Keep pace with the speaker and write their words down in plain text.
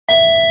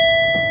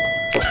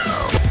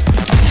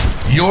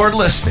You're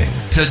listening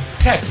to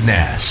Tech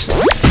Nest,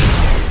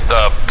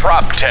 the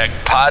Prop Tech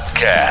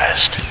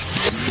Podcast.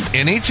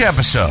 In each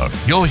episode,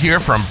 you'll hear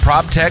from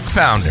prop tech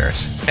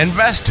founders,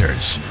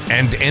 investors,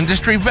 and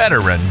industry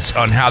veterans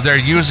on how they're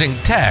using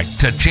tech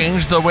to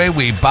change the way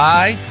we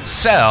buy,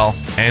 sell,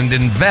 and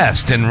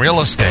invest in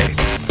real estate.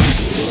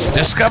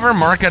 Discover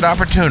market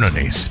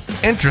opportunities,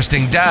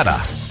 interesting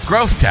data,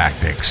 growth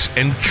tactics,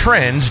 and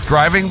trends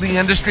driving the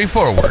industry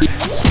forward.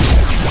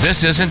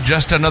 This isn't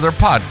just another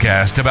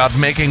podcast about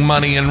making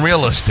money in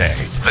real estate.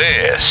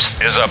 This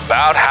is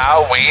about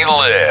how we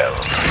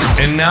live.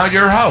 And now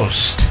your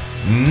host,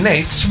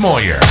 Nate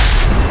Smoyer.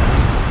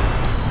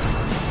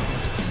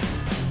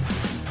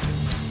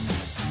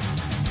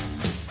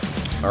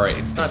 All right,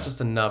 it's not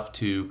just enough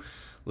to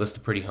list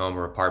a pretty home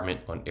or apartment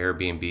on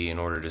Airbnb in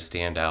order to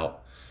stand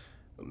out.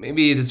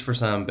 Maybe it is for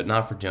some, but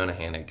not for Jonah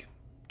Hanig.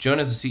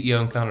 Jonah is the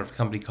CEO and founder of a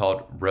company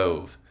called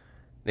Rove.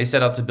 They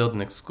set out to build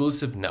an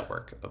exclusive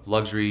network of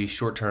luxury,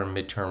 short-term,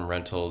 mid-term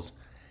rentals,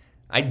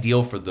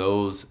 ideal for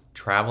those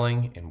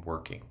traveling and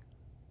working.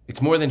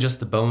 It's more than just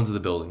the bones of the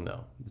building,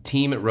 though. The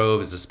team at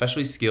Rove is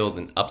especially skilled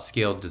in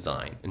upscale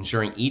design,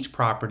 ensuring each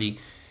property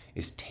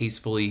is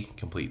tastefully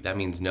complete. That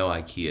means no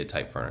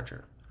IKEA-type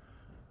furniture.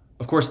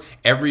 Of course,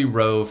 every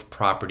Rove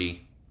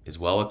property is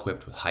well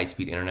equipped with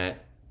high-speed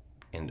internet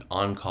and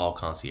on-call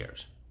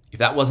concierge. If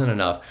that wasn't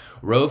enough,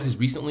 Rove has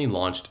recently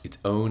launched its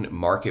own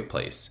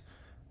marketplace.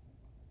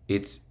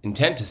 Its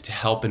intent is to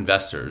help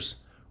investors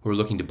who are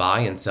looking to buy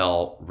and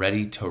sell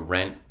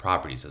ready-to-rent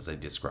properties, as I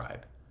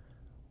describe.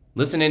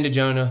 Listen in to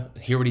Jonah,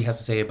 hear what he has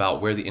to say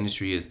about where the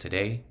industry is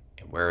today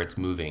and where it's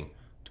moving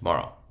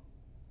tomorrow.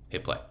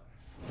 Hit play.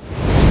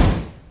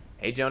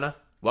 Hey, Jonah.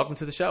 Welcome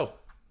to the show.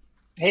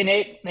 Hey,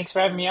 Nate. Thanks for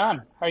having me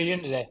on. How are you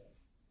doing today?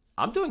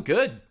 I'm doing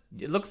good.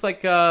 It looks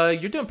like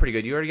you're doing pretty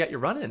good. You already got your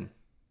run in.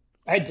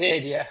 I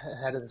did, yeah,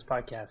 ahead of this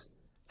podcast.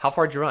 How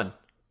far did you run?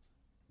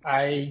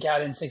 I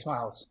got in 6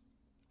 miles.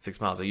 6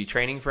 miles. Are you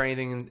training for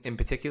anything in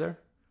particular?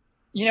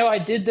 You know, I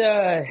did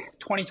the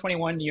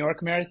 2021 New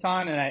York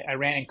Marathon, and I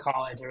ran in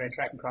college. I ran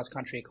track and cross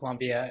country at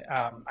Columbia.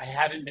 I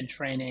haven't been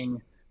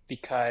training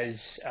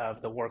because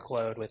of the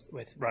workload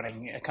with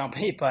running a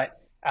company,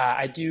 but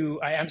I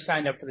am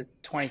signed up for the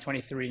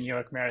 2023 New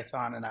York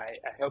Marathon, and I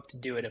hope to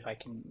do it if I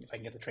can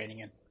get the training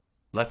in.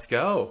 Let's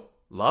go.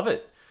 Love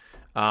it.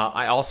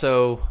 I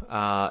also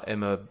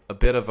am a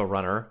bit of a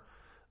runner.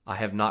 I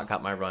have not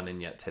got my run in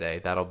yet today.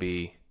 That'll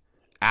be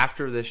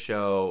after this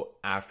show,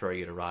 after I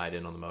get a ride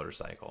in on the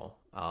motorcycle.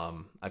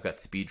 I've got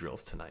speed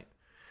drills tonight.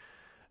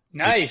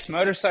 Nice.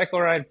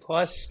 Motorcycle ride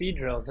plus speed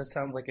drills. That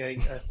sounds like a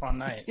fun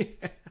night.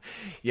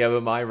 Yeah,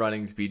 but my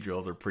running speed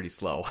drills are pretty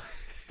slow.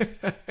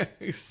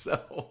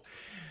 So,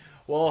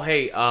 well,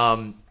 hey,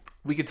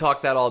 we could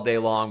talk that all day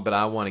long, but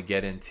I want to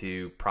get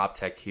into prop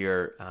tech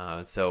here.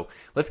 So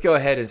let's go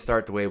ahead and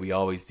start the way we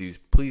always do.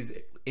 Please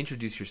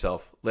introduce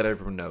yourself. Let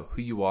everyone know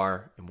who you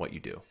are and what you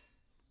do.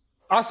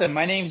 Awesome.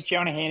 My name's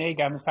Jonah Hanig.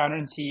 I'm the founder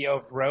and CEO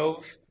of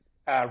Rove,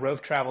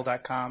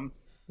 rovetravel.com.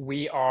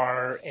 We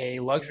are a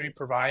luxury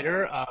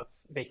provider of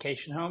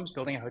vacation homes,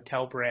 building a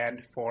hotel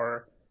brand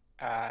for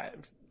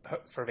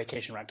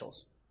vacation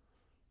rentals.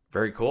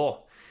 Very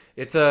cool.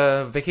 It's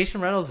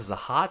vacation rentals is a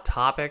hot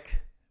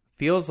topic.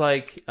 Feels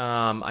like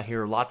I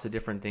hear lots of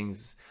different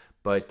things,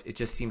 but it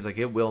just seems like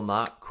it will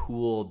not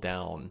cool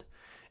down.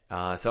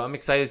 So I'm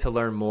excited to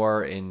learn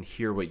more and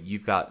hear what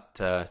you've got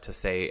to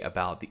say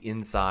about the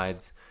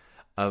insides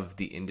of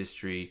the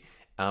industry.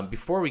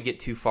 Before we get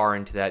too far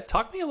into that,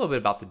 talk to me a little bit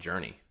about the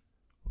journey.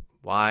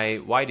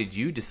 Why did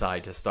you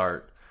decide to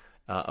start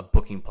a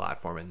booking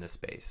platform in this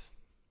space?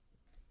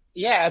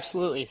 Yeah,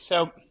 absolutely.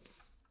 So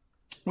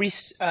we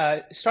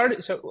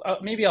started. So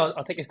maybe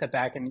I'll take a step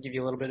back and give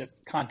you a little bit of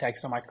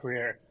context on my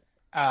career.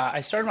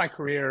 I started my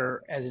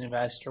career as an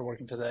investor,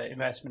 working for the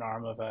investment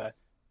arm of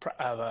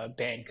a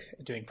bank,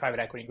 doing private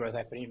equity, growth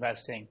equity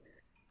investing.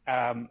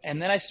 And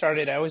then I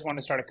always wanted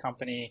to start a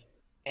company.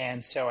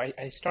 And so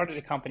I started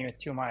a company with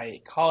two of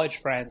my college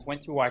friends,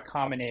 went through Y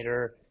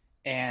Combinator,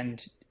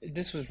 and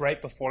this was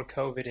right before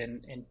COVID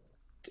in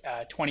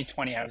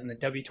 2020. I was in the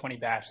W20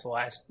 batch, the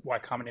last Y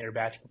Combinator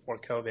batch before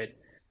COVID.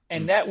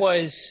 And that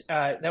was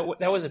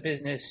a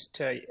business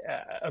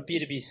a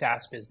B2B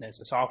SaaS business,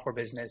 a software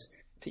business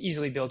to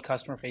easily build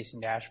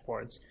customer-facing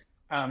dashboards.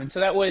 And so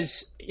that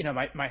was,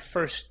 my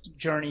first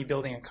journey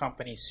building a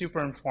company,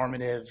 super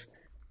informative,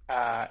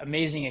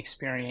 amazing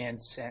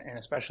experience, and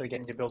especially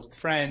getting to build with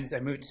friends. I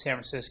moved to San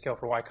Francisco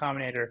for Y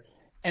Combinator,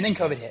 and then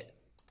COVID hit.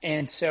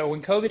 And so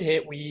when COVID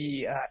hit,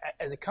 we,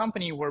 as a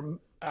company, were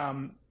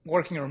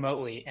working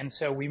remotely. And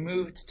so we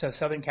moved to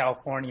Southern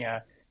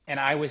California, and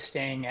I was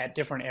staying at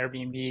different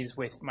Airbnbs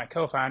with my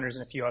co-founders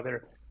and a few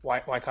other Y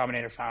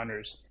Combinator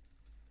founders.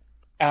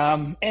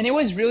 And it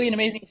was really an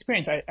amazing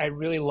experience. I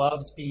really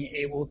loved being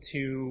able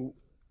to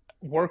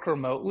work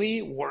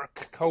remotely,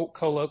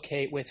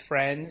 co-locate with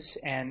friends,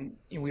 and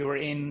we were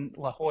in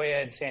La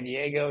Jolla and San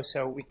Diego,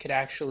 so we could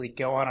actually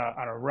go on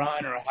a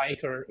run or a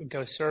hike or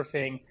go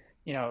surfing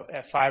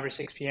at 5 or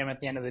 6 p.m. at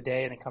the end of the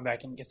day and then come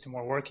back and get some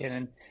more work in.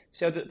 And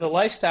so the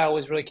lifestyle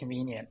was really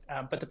convenient.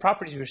 But the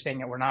properties we were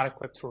staying at were not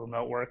equipped for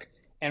remote work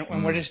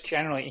and we're just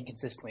generally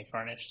inconsistently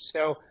furnished.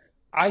 So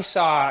I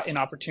saw an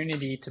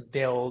opportunity to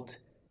build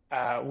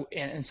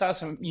and saw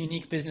some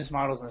unique business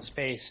models in the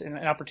space and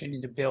an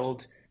opportunity to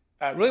build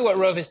really what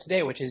Rove is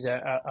today, which is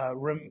a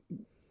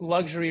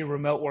luxury,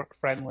 remote work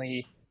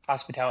friendly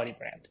hospitality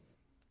brand.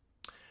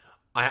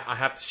 I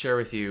have to share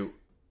with you,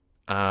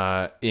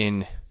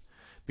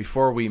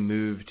 before we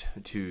moved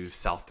to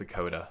South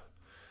Dakota,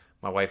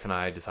 my wife and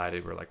I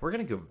decided we're going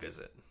to go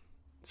visit.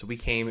 So we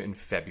came in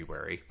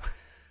February,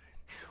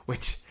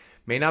 which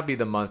may not be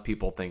the month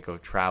people think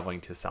of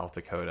traveling to South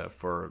Dakota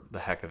for the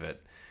heck of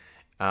it.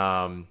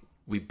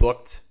 We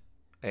booked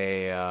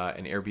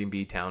an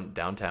Airbnb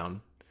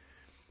downtown,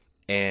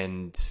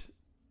 and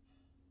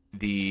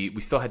we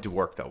still had to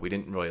work though. We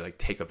didn't really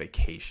take a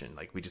vacation.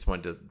 We just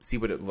wanted to see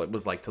what it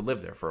was like to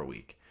live there for a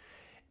week.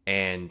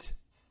 And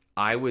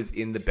I was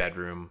in the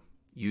bedroom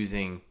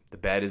using the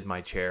bed as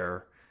my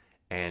chair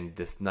and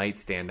this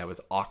nightstand that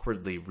was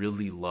awkwardly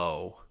really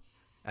low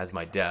as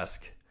my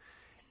desk.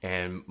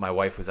 And my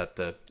wife was at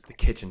the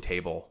kitchen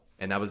table,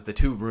 and that was the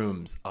 2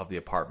 rooms of the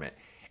apartment.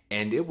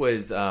 And it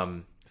was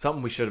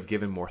something we should have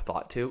given more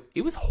thought to.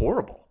 It was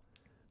horrible.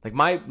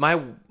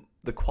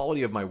 The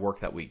quality of my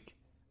work that week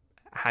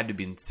had to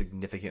be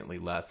significantly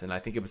less, and I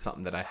think it was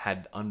something that I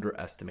had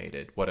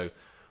underestimated what a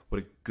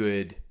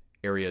good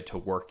area to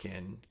work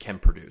in can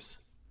produce.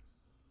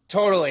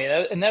 Totally.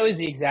 And that was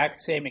the exact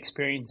same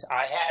experience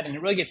I had. And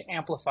it really gets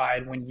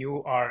amplified when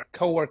you are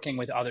co-working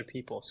with other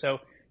people.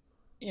 So,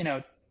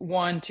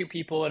 1, 2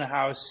 people in a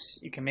house,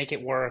 you can make it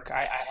work.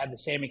 I had the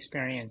same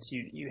experience.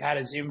 You had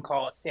a Zoom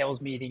call, a sales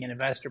meeting, an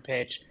investor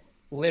pitch,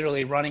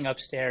 literally running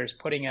upstairs,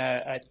 putting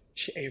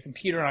your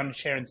computer on a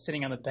chair and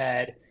sitting on the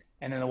bed,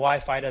 and then the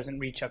Wi-Fi doesn't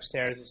reach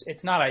upstairs.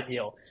 It's not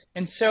ideal.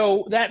 And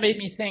so that made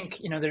me think,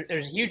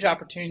 there's a huge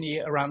opportunity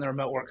around the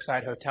remote work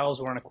side.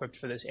 Hotels weren't equipped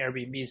for this.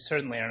 Airbnbs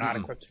certainly are not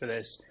equipped for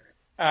this.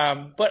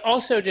 But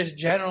also just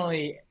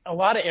generally, a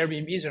lot of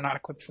Airbnbs are not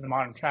equipped for the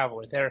modern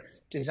traveler. They're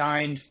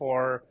designed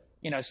for,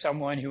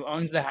 someone who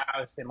owns the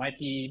house. They might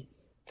be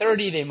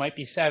 30, they might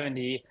be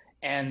 70,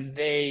 and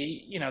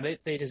they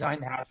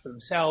design the house for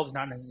themselves,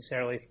 not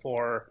necessarily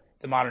for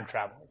the modern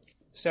traveler.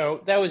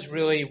 So that was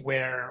really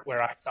where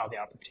I saw the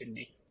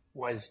opportunity,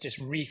 was just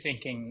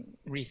rethinking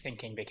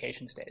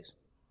vacation stays.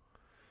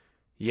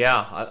 Yeah,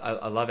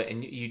 I love it.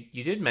 And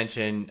you did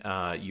mention,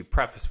 you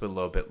prefaced with a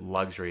little bit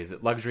luxury. Is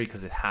it luxury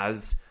because it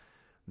has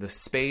the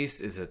space?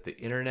 Is it the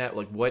internet?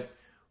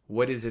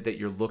 What is it that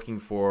you're looking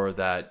for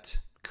that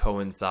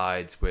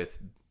coincides with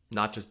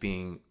not just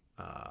being,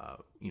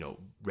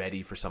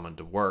 ready for someone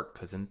to work?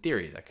 Because in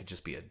theory, that could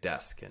just be a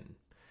desk and,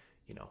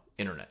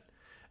 internet.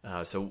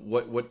 So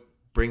what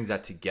brings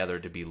that together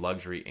to be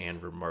luxury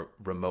and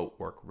remote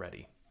work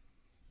ready?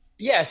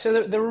 Yeah,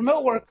 so the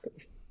remote work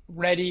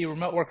ready,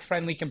 remote work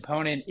friendly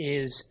component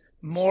is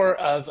more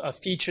of a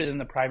feature than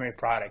the primary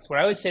product. What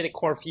I would say the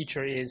core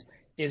feature is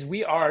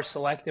we are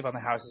selective on the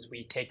houses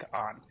we take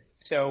on.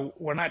 So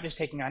we're not just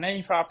taking on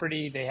any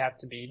property. They have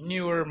to be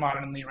newer,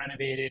 modernly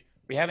renovated.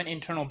 We have an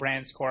internal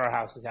brand score our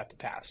houses have to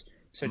pass.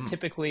 So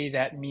typically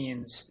that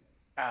means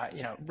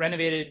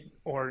renovated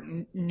or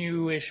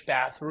newish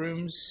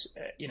bathrooms,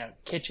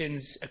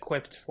 kitchens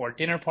equipped for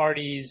dinner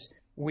parties.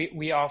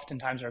 We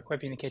oftentimes are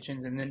equipping the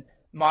kitchens, and then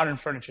modern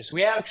furniture. So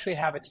we actually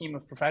have a team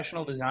of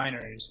professional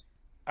designers,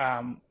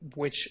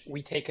 which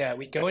we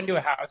go into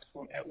a house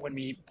when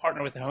we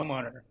partner with the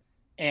homeowner,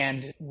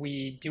 and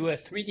we do a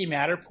 3D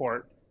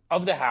Matterport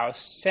of the house,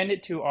 send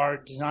it to our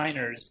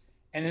designers,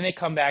 and then they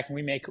come back and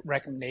we make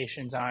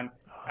recommendations on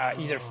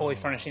either fully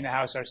furnishing the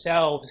house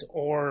ourselves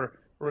or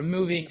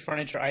removing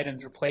furniture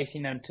items,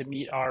 replacing them to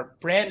meet our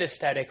brand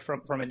aesthetic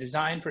from a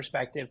design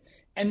perspective,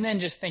 and then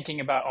just thinking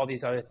about all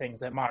these other things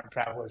that modern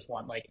travelers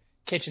want, like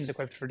kitchens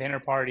equipped for dinner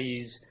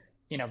parties,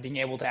 being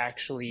able to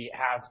actually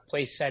have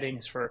place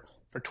settings for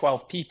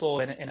 12 people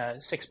in a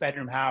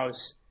 6-bedroom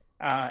house,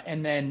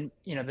 and then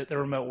the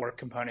remote work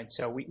component.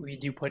 So we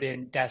do put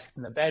in desks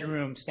in the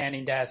bedroom,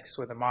 standing desks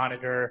with a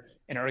monitor,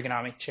 an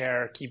ergonomic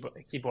chair,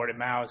 keyboard and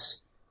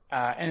mouse.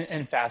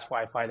 And fast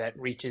Wi-Fi that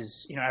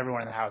reaches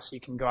everyone in the house. So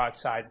you can go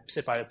outside,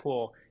 sit by the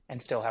pool,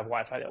 and still have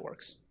Wi-Fi that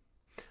works.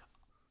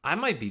 I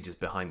might be just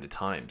behind the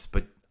times,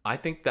 but I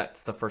think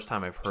that's the first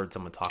time I've heard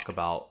someone talk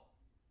about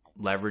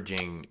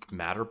leveraging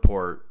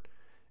Matterport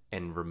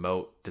and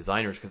remote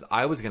designers, because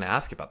I was going to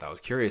ask about that. I was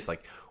curious,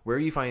 where are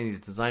you finding these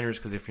designers?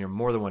 Because if you're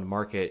more than one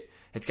market,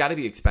 it's got to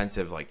be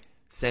expensive,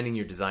 sending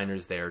your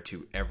designers there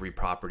to every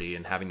property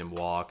and having them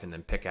walk and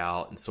then pick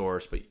out and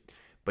source, but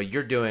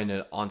you're doing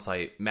an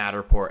on-site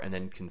Matterport and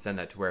then can send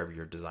that to wherever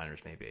your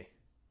designers may be.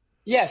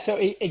 Yeah, so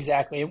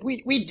exactly.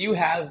 We do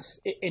have,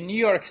 in New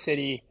York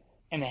City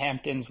and the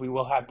Hamptons, we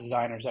will have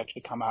designers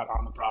actually come out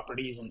on the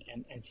properties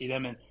and see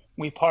them. And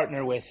we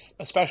partner with,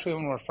 especially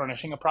when we're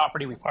furnishing a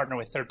property, we partner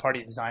with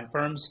third-party design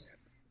firms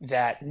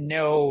that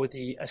know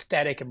the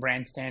aesthetic and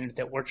brand standards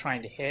that we're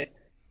trying to hit,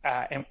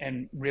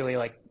 and really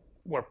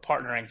we're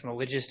partnering from a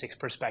logistics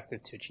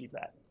perspective to achieve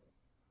that.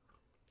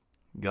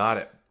 Got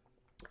it.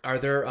 Are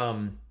there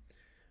I'm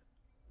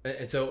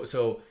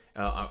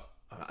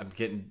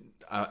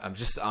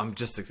just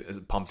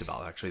pumped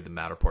about actually the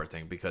Matterport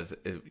thing, because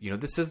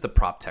this is the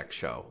prop tech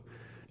show,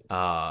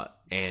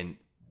 and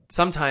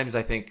sometimes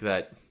I think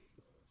that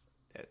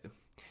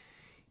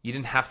you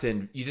didn't have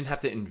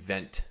to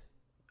invent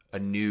a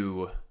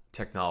new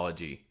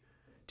technology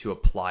to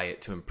apply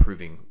it to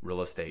improving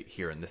real estate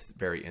here in this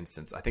very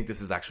instance. I think this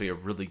is actually a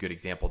really good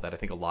example that I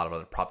think a lot of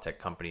other prop tech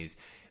companies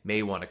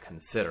may want to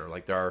consider.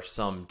 Like, there are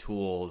some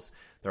tools,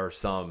 there are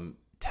some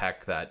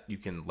tech that you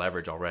can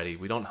leverage already.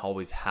 We don't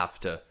always have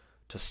to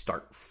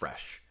start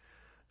fresh.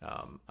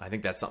 I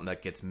think that's something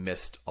that gets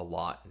missed a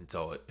lot, and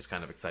so it's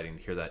kind of exciting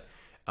to hear that.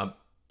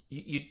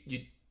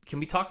 Can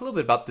we talk a little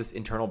bit about this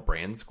internal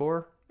brand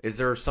score? Is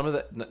there some of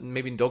that?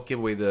 Maybe don't give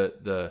away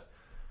the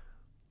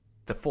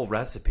full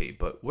recipe,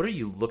 but what are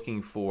you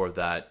looking for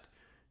that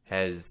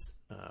has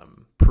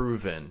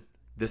proven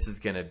this is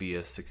going to be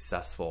a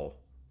successful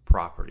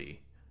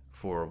property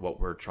for what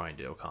we're trying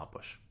to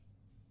accomplish?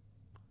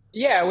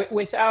 Yeah,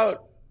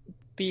 without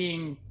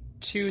being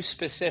too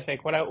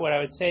specific, what I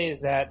would say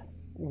is that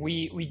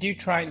we do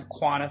try and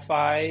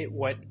quantify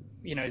what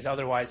is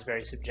otherwise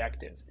very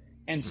subjective.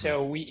 And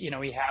so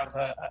we have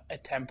a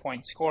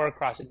 10-point score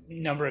across a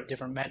number of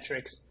different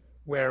metrics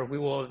where we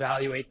will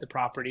evaluate the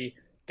property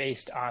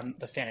based on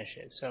the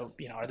finishes. So,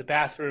 are the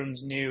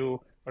bathrooms new,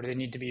 or do they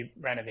need to be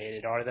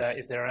renovated?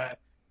 Is there a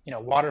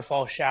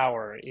waterfall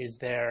shower? Is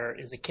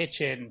the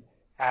kitchen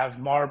have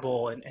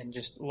marble and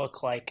just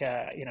look like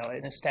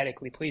an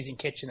aesthetically pleasing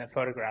kitchen that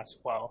photographs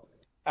well?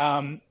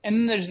 And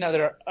then there's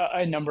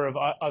a number of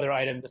other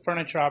items. The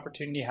furniture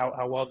opportunity,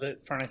 how well the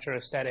furniture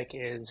aesthetic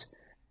is,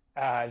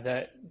 and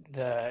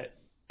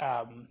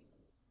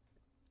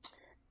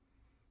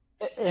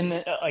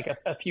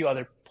a few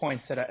other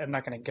points that I'm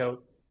not going to go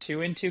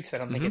too into because I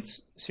don't think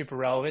it's super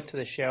relevant to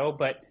the show.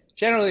 But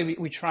generally,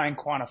 we try and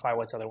quantify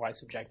what's otherwise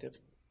subjective.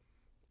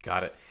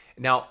 Got it.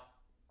 Now,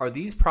 are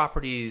these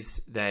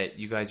properties that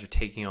you guys are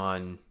taking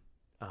on?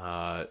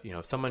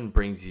 If someone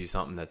brings you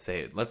something let's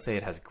say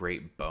it has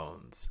great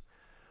bones,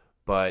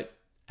 but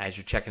as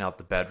you're checking out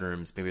the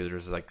bedrooms, maybe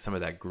there's like some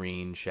of that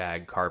green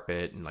shag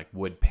carpet and like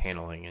wood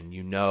paneling, and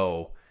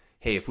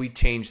hey, if we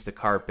change the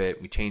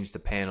carpet, we change the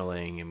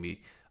paneling, and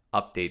we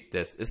update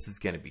this is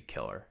going to be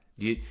killer.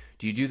 Do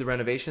you do the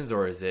renovations,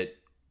 or is it,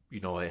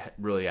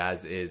 really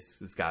as is,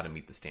 it's got to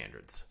meet the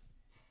standards?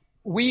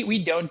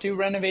 We don't do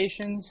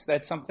renovations.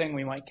 That's something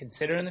we might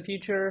consider in the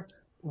future.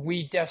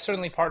 We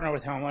certainly partner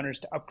with homeowners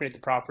to upgrade the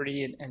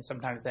property, and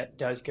sometimes that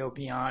does go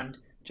beyond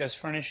just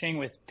furnishing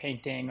with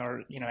painting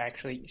or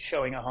actually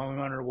showing a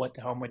homeowner what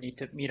the home would need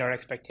to meet our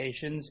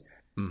expectations.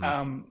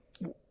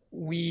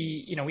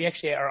 We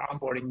actually are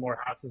onboarding more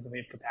houses than we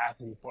have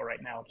capacity for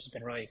right now, which has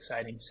been really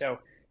exciting. So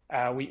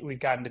we've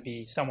gotten to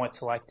be somewhat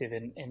selective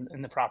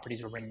in the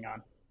properties we're bringing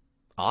on.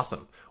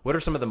 Awesome. What are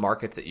some of the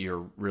markets that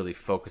you're really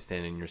focused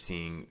in and you're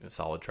seeing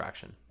solid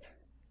traction?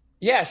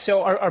 Yeah,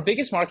 so our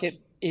biggest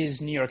market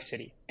is New York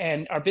City.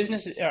 And our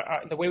business,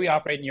 the way we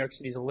operate in New York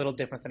City is a little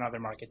different than other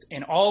markets.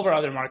 In all of our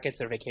other markets,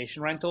 they're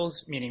vacation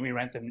rentals, meaning we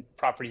rent the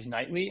properties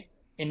nightly.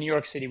 In New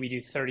York City, we do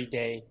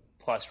 30-day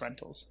plus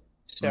rentals.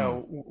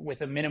 So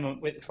with a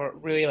minimum, for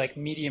really like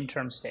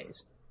medium-term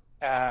stays.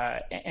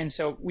 And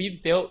so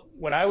we've built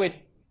what I would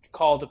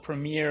call the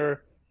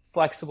premier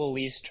flexible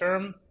lease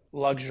term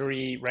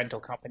luxury rental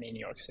company in New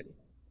York City.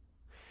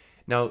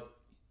 Now,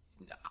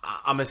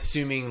 I'm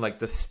assuming like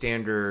the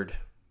standard,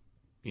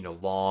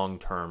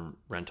 long-term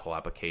rental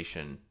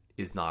application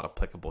is not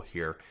applicable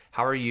here.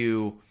 How are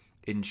you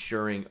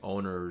ensuring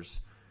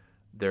owners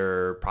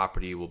their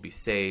property will be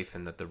safe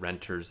and that the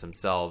renters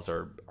themselves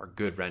are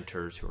good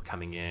renters who are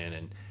coming in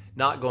and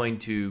not going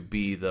to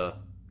be the,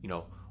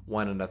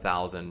 1 in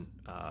 1,000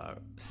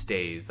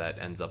 stays that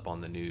ends up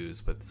on the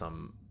news with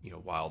some,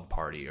 wild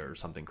party or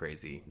something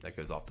crazy that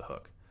goes off the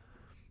hook?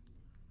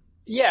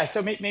 Yeah,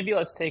 so maybe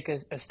let's take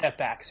a step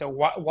back. So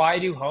why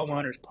do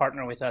homeowners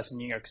partner with us in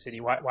New York City?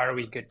 Why are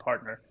we a good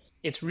partner?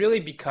 It's really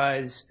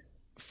because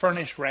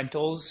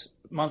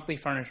monthly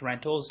furnished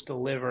rentals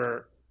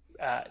deliver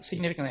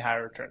significantly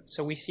higher returns.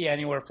 So we see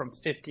anywhere from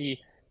 50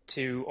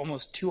 to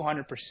almost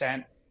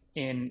 200%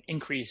 in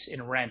increase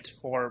in rent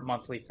for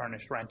monthly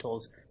furnished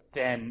rentals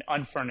than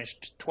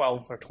unfurnished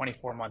 12 or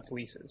 24-month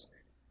leases.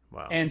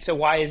 Wow. And so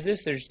why is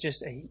this? There's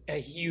just a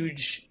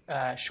huge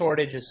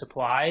shortage of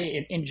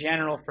supply in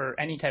general for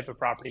any type of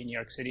property in New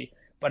York City,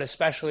 but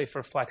especially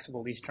for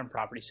flexible lease term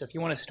property. So if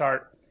you want to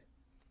start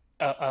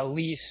a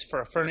lease for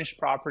a furnished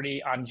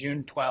property on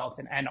June 12th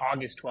and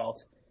August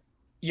 12th,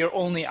 your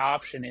only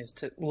option is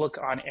to look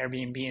on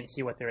Airbnb and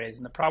see what there is.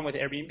 And the problem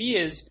with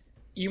Airbnb is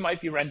you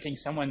might be renting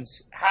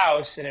someone's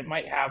house and it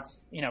might have,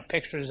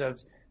 pictures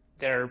of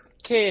their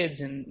kids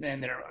and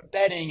their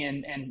bedding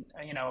and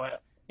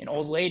an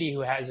old lady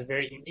who has a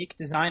very unique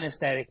design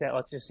aesthetic that,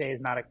 let's just say,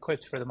 is not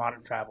equipped for the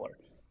modern traveler.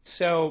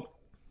 So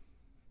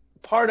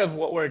part of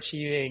what we're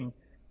achieving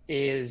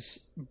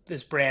is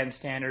this brand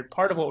standard.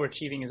 Part of what we're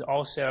achieving is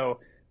also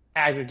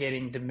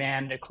aggregating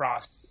demand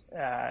across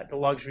the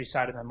luxury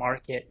side of the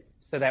market,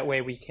 so that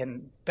way we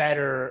can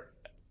better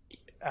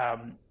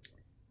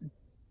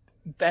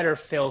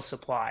fill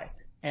supply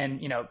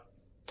and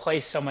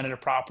place someone at a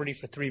property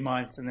for 3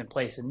 months and then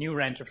place a new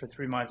renter for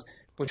 3 months,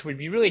 which would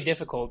be really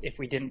difficult if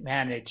we didn't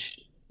manage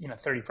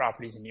 30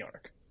 properties in New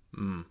York.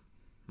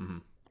 Mm-hmm.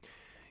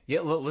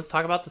 Yeah, let's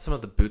talk about some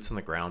of the boots on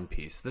the ground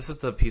piece. This is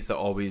the piece that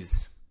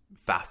always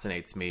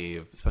fascinates me,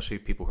 especially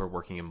people who are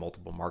working in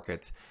multiple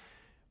markets.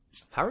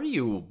 How are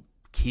you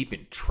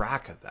keeping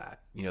track of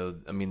that?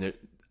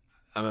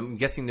 I'm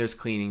guessing there's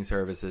cleaning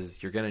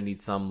services. You're going to need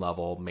some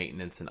level of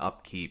maintenance and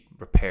upkeep,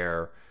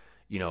 repair,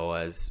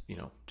 as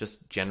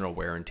just general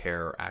wear and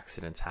tear or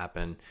accidents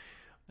happen.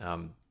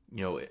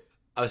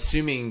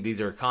 Assuming these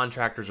are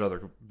contractors or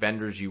other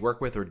vendors you work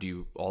with, or do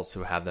you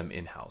also have them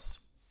in-house?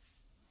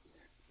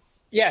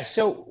 Yeah,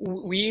 so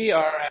we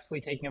are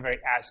actually taking a very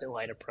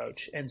asset-light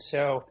approach. And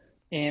so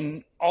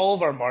in all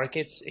of our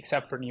markets,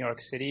 except for New York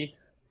City,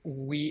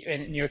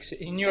 in New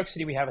York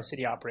City, we have a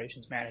city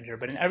operations manager,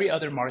 but in every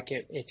other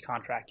market, it's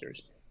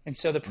contractors. And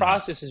so the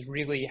process is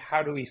really,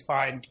 how do we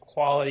find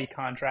quality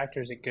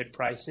contractors at good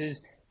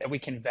prices that we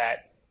can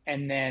vet?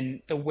 And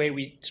then the way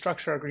we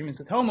structure our agreements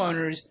with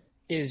homeowners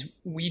is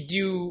we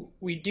do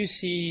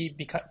see,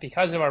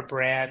 because of our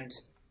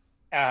brand,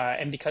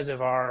 and because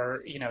of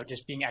our,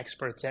 just being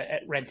experts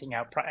at renting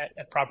out,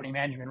 at property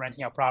management,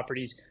 renting out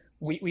properties,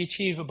 we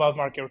achieve above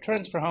market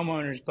returns for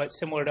homeowners, but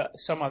similar to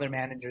some other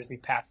managers, we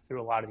pass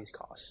through a lot of these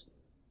costs.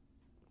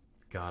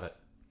 Got it.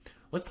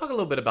 Let's talk a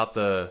little bit about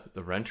the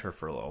renter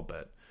for a little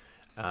bit.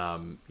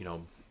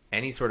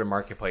 Any sort of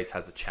marketplace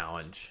has a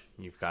challenge.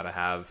 You've got to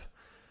have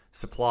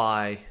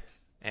supply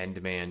and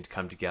demand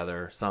come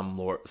together,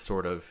 some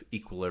sort of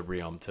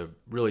equilibrium to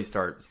really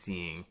start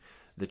seeing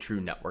the true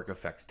network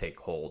effects take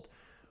hold.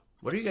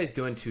 What are you guys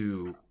doing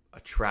to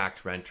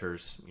attract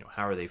renters?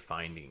 How are they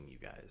finding you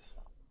guys?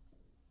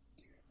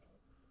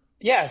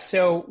 Yeah,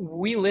 so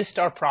we list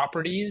our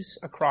properties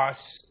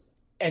across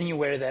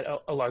anywhere that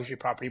a luxury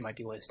property might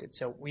be listed.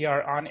 So we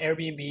are on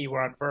Airbnb,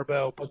 we're on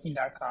Vrbo,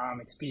 Booking.com,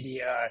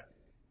 Expedia.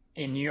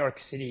 In New York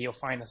City, you'll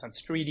find us on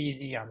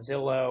StreetEasy, on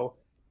Zillow,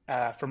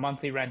 for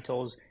monthly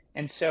rentals.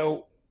 And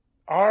so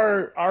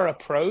our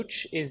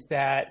approach is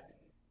that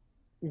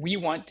we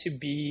want to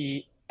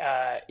be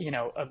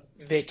a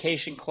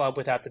vacation club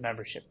without the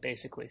membership,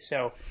 basically.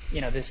 So,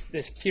 this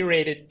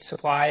curated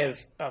supply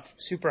of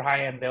super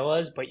high-end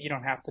villas, but you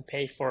don't have to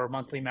pay for a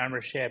monthly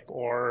membership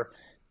or,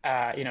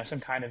 some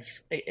kind of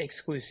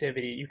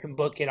exclusivity. You can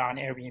book it on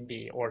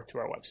Airbnb or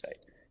through our website.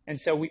 And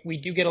so we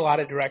do get a lot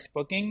of direct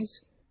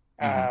bookings,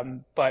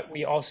 but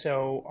we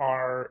also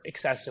are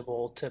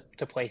accessible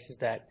to places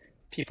that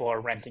people are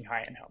renting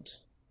high-end homes.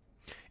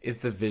 Is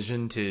the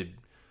vision to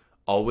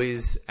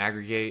always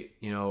aggregate,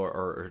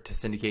 or to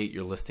syndicate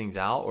your listings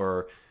out,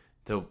 or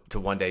to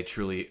one day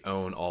truly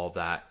own all of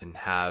that and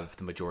have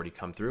the majority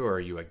come through, or are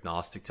you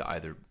agnostic to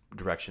either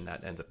direction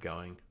that ends up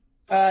going?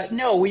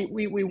 No,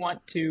 we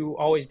want to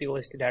always be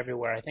listed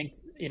everywhere. I think,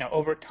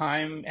 over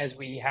time, as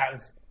we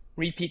have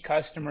repeat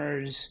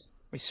customers,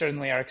 we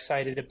certainly are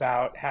excited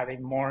about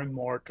having more and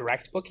more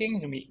direct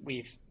bookings, and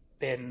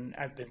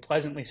I've been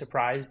pleasantly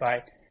surprised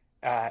by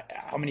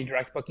how many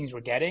direct bookings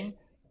we're getting.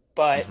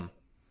 But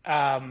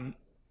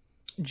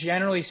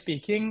generally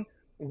speaking,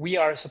 we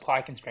are a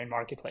supply constrained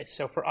marketplace.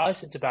 So for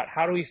us, it's about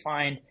how do we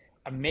find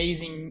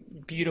amazing,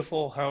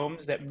 beautiful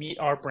homes that meet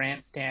our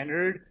brand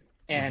standard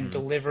and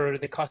deliver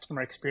the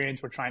customer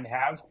experience we're trying to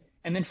have.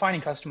 And then finding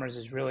customers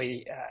is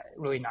really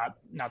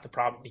not the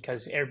problem,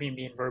 because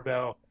Airbnb and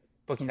Vrbo,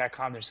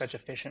 Booking.com, they're such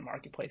efficient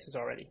marketplaces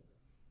already.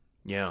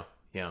 Yeah.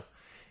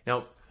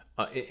 Now,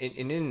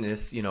 in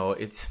this,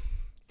 it's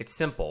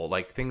simple.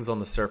 Like, things on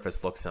the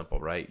surface look simple,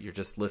 right? You're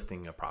just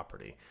listing a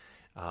property.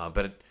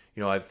 But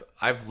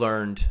I've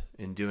learned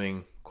in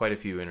doing quite a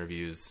few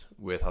interviews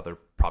with other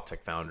prop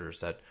tech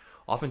founders that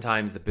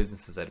oftentimes the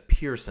businesses that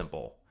appear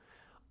simple,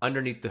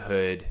 underneath the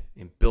hood,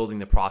 in building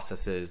the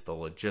processes, the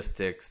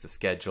logistics, the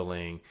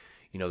scheduling,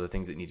 the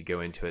things that need to go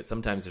into it,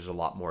 sometimes there's a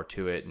lot more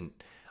to it. And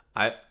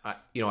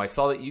I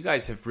saw that you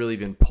guys have really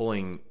been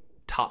pulling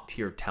top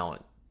tier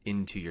talent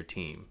into your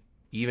team,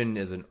 even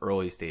as an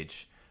early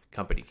stage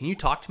company. Can you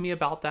talk to me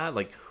about that?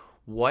 Like,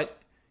 what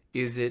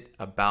is it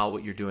about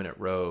what you're doing at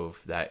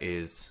Rove that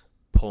is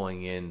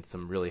pulling in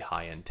some really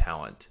high-end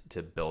talent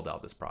to build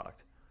out this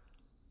product?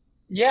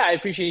 Yeah, I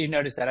appreciate you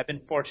noticed that. I've been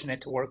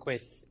fortunate to work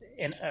with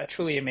a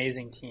truly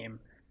amazing team,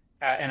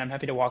 and I'm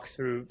happy to walk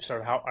through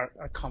sort of how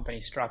our company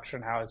structure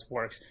and how this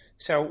works.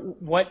 So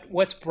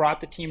what's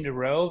brought the team to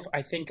Rove?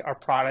 I think our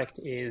product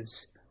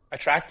is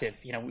attractive.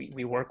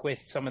 We work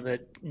with some of the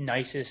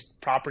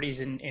nicest properties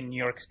in New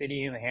York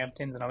City and the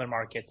Hamptons and other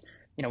markets.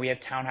 We have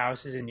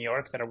townhouses in New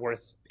York that are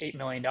worth $8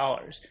 million.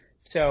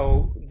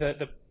 So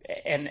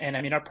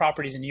our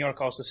properties in New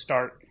York also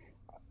start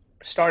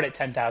at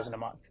 $10,000 a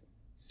month.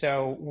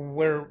 So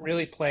we're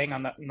really playing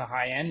on the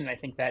high end, and I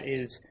think that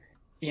is,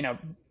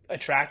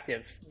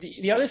 attractive.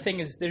 The other thing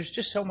is there's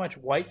just so much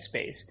white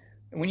space.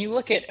 When you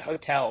look at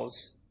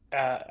hotels,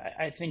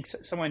 I think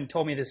someone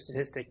told me this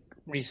statistic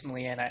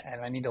recently, and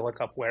I need to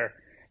look up where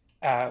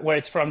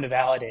it's from to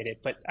validate it.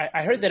 But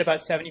I heard that about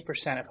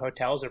 70% of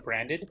hotels are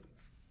branded,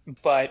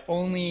 but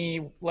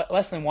only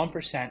less than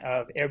 1%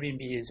 of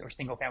Airbnbs or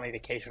single family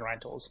vacation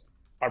rentals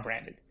are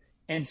branded.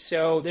 And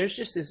so there's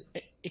just this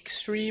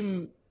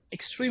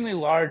extremely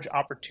large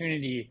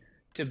opportunity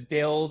to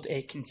build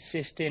a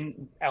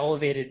consistent,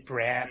 elevated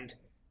brand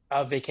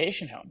of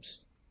vacation homes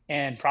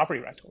and property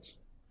rentals.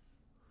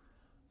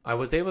 I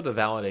was able to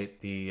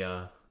validate the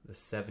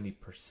 70%.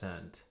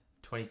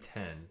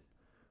 2010,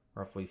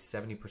 roughly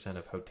 70%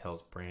 of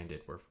hotels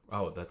branded were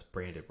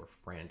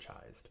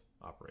franchised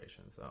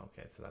operations. Oh,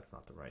 okay, so that's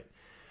not the right.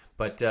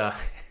 But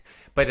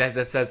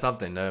that says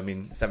something. I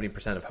mean,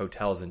 70% of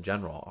hotels in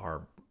general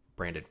are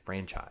branded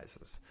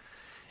franchises.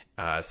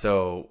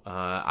 So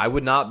I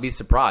would not be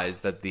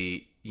surprised that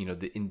the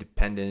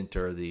independent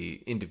or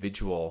the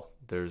individual,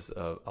 there's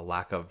a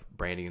lack of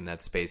branding in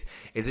that space.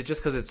 Is it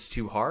just because it's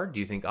too hard? Do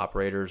you think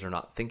operators are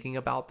not thinking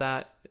about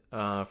that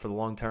for the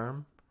long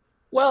term?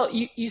 Well,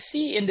 you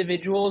see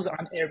individuals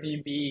on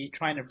Airbnb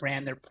trying to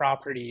brand their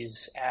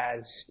properties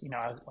as,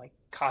 like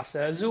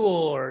Casa Azul,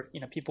 or,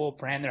 people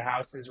brand their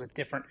houses with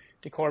different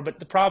decor. But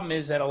the problem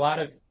is that a lot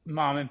of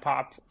mom and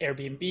pop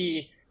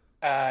Airbnb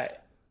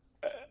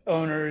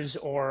owners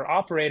or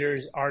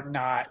operators are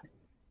not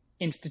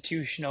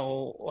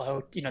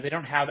institutional. They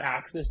don't have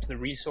access to the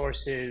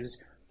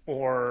resources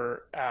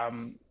or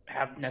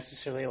have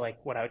necessarily like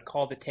what I would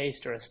call the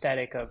taste or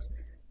aesthetic of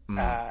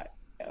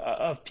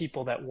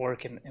people that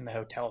work in the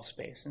hotel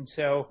space. And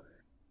so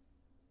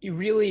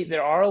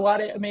there are a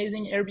lot of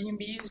amazing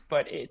Airbnbs,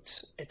 but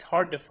it's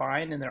hard to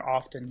find, and they're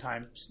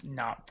oftentimes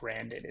not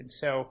branded. And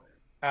so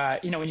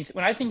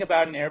when I think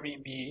about an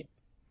Airbnb,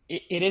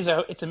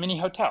 it's a mini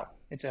hotel.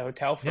 It's a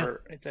hotel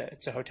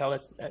it's a hotel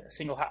that's a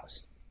single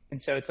house.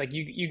 And so it's like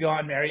you go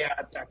on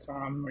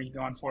Marriott.com, or you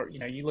go on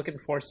you look at the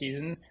Four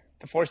Seasons.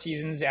 The Four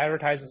Seasons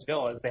advertises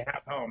villas. They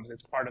have homes.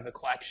 It's part of the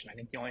collection. I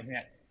think the only thing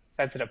that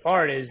sets it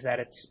apart is that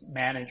it's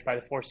managed by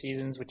the Four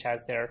Seasons, which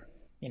has their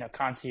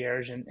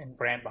concierge and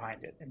brand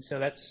behind it. And so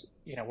that's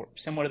we're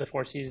similar to the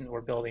Four Seasons.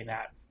 We're building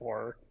that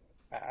for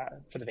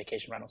the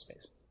vacation rental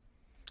space.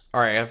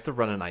 All right, I have to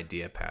run an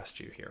idea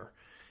past you here.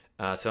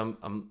 So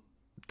I'm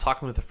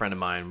talking with a friend of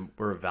mine.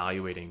 We're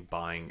evaluating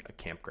buying a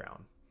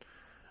campground,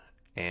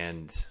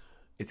 and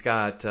it's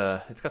got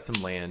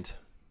some land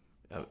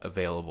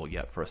available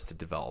yet for us to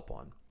develop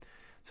on.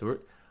 So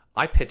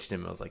I pitched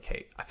him. I was like,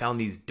 hey, I found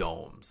these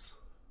domes.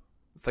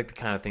 It's like the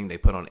kind of thing they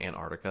put on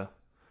Antarctica,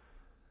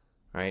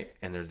 right?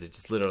 And they're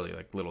just literally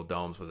like little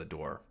domes with a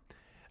door.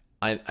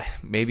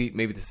 Maybe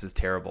this is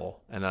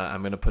terrible, and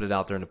I'm going to put it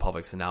out there in the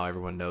public so now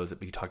everyone knows that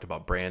we talked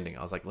about branding.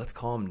 I was like, let's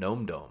call them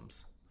gnome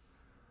domes.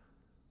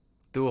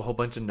 Do a whole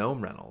bunch of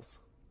gnome rentals.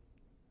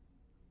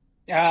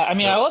 I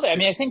love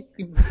it. I think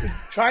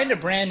trying to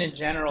brand in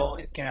general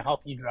is going to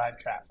help you drive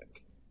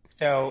traffic.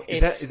 So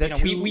is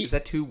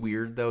that too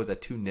weird though? Is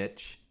that too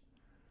niche?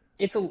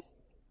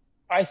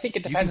 I think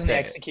it depends on the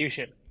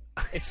execution.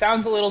 It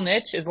sounds a little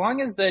niche. As long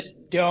as the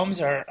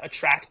domes are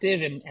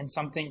attractive and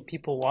something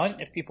people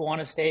want, if people want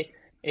to stay,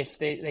 if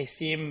they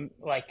seem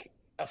like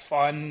a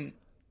fun,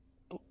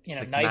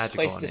 like nice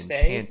place to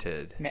stay.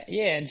 Enchanted.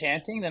 Yeah,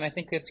 enchanting, then I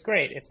think that's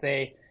great. If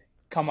they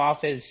come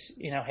off as,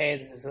 hey,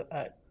 this is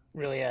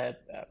really a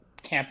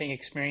camping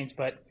experience,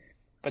 but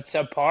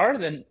subpar,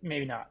 then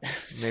maybe not.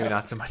 Maybe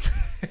not so much.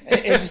 I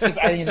think it just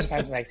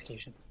depends on the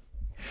execution.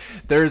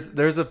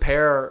 There's a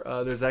pair.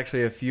 There's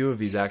actually a few of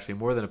these, actually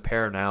more than a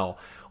pair now,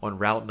 on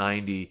Route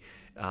 90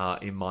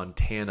 in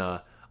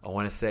Montana. I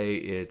want to say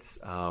it's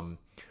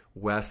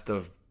west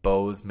of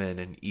Bozeman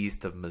and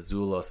east of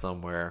Missoula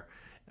somewhere.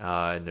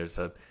 And there's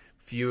a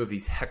few of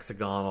these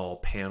hexagonal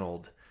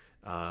paneled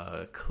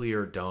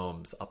clear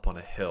domes up on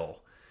a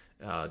hill,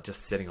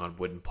 just sitting on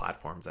wooden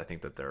platforms. I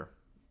think that they're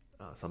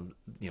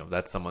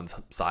that's someone's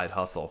side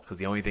hustle, because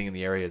the only thing in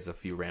the area is a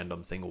few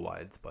random single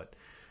wides. But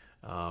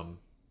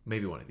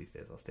maybe one of these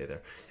days I'll stay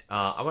there.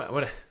 I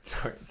want to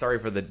sorry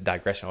for the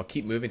digression. I'll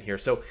keep moving here.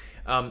 So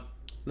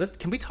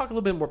can we talk a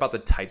little bit more about the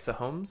types of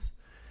homes?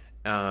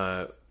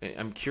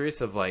 I'm curious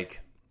of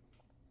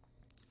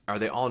are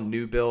they all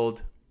new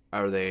build?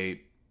 Are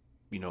they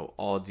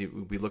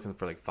do we looking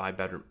for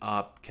 5-bedroom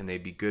up? Can they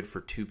be good for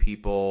two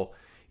people?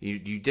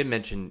 You did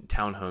mention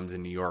townhomes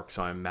in New York,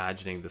 so I'm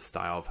imagining the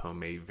style of home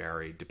may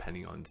vary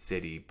depending on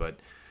city. But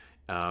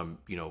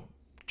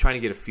trying to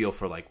get a feel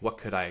for what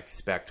could I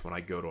expect when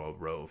I go to a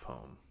Rove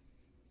home.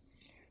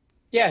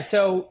 Yeah,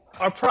 so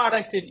our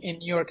product in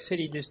New York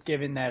City, just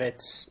given that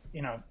it's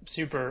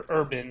super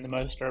urban, the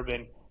most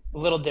urban, a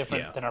little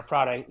different than our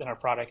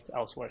product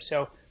elsewhere.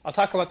 So I'll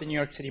talk about the New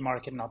York City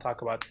market, and I'll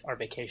talk about our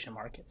vacation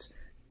markets.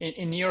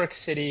 In New York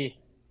City,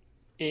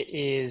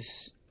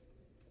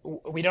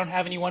 we don't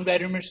have any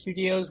 1-bedroom or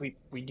studios.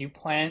 We do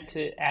plan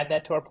to add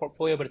that to our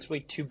portfolio, but it's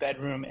really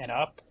 2-bedroom and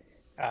up.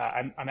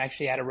 I'm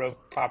actually at a Rove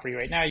property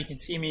right now. You can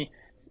see me.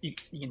 You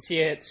can see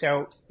it.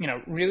 So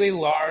really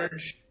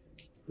large,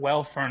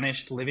 well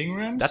furnished living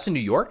rooms. That's in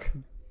New York?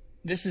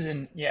 This is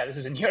in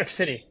New York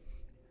City.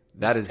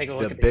 That is take a the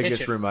look at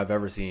biggest kitchen. room I've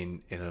ever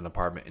seen in an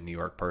apartment in New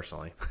York,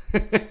 personally.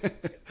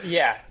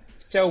 Yeah.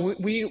 So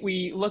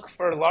we look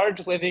for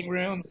large living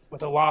rooms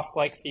with a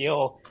loft-like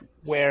feel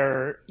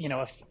where,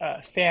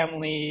 a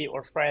family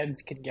or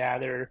friends can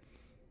gather,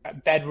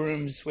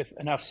 bedrooms with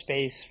enough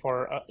space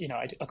for,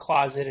 a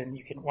closet and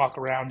you can walk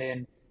around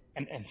in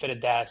and fit a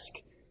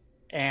desk.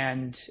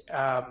 And,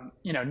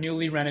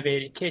 newly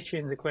renovated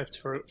kitchens equipped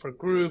for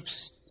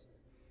groups.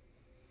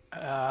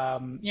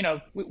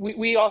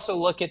 We also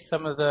look at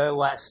some of the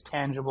less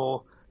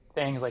tangible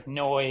things like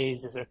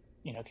noise. Is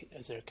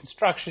there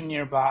construction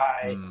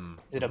nearby?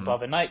 Is it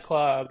above a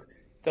nightclub?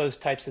 Those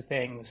types of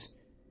things,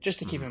 just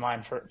to keep in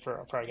mind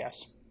for our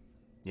guests.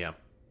 Yeah.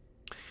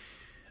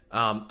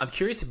 I'm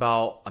curious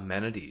about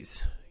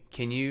amenities.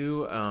 Can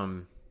you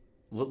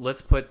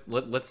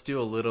let's do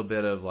a little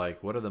bit of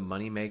like, what are the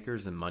money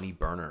makers and money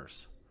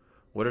burners?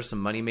 What are some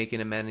money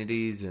making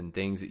amenities and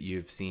things that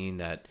you've seen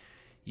that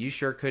you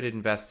sure could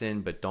invest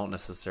in, but don't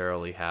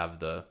necessarily have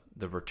the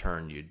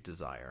return you'd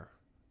desire?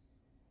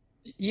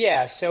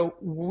 Yeah, so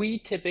we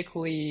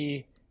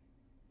typically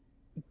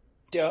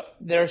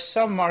there are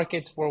some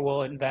markets where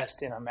we'll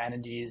invest in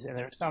amenities, and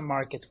there are some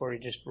markets where we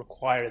just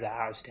require the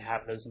house to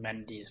have those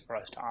amenities for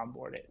us to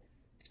onboard it.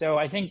 So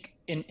I think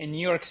in New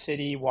York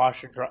City,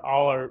 washer dry,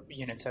 all our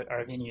units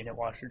are in-unit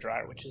washer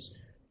dryer, which is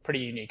pretty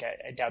unique.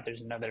 I doubt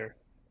there's another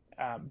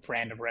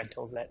brand of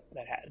rentals that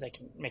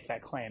can make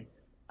that claim.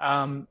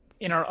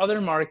 In our other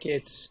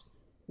markets,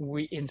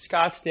 we in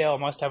Scottsdale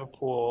must have a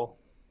pool,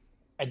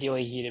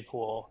 ideally a heated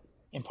pool.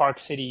 In Park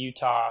City,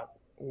 Utah,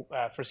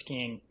 for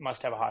skiing,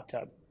 must have a hot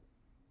tub.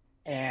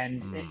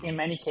 And in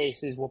many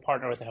cases, we'll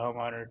partner with the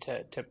homeowner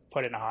to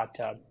put in a hot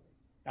tub,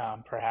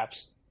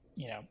 perhaps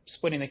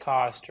splitting the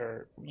cost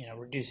or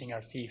reducing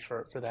our fee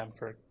for them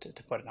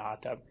to put in a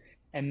hot tub.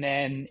 And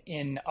then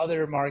in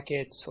other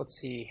markets, let's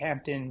see,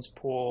 Hamptons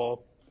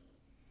pool.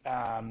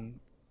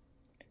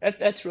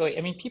 That's really,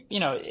 I mean, people,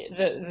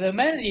 the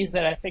amenities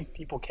that I think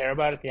people care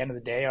about at the end of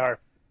the day are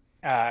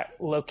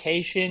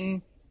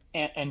location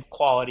and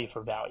quality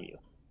for value.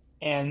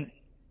 And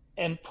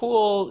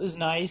pool is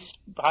nice,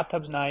 hot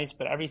tub's nice,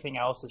 but everything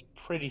else is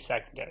pretty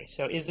secondary.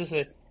 So is this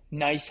a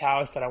nice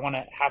house that I want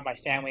to have my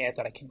family at,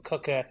 that I can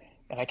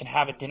that I can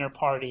have a dinner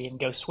party and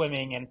go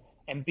swimming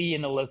and be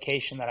in the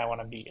location that I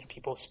want to be in?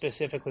 People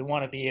specifically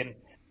want to be in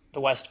the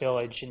West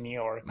Village in New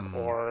York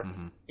or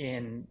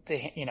in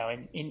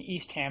in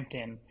East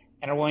Hampton,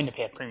 and are willing to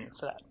pay a premium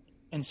for that.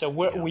 And so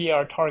we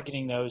are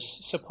targeting those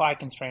supply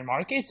constrained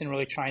markets and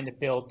really trying to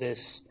build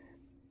this,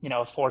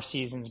 Four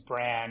Seasons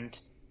brand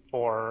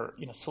for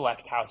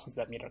select houses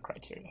that meet our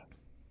criteria.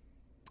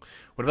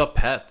 What about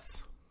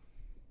pets?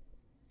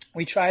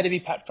 We try to be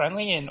pet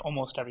friendly in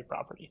almost every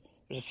property.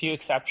 There's a few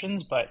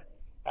exceptions, but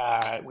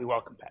we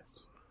welcome pets.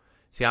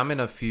 See, I'm in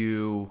a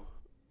few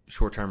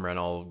short-term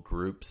rental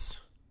groups,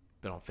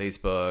 been on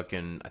Facebook,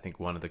 and I think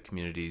one of the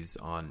communities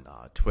on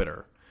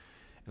Twitter.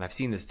 And I've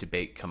seen this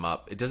debate come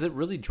up. Does it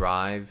really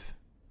drive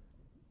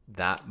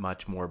that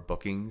much more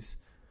bookings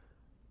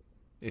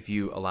if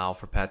you allow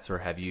for pets, or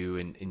have you,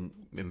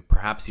 and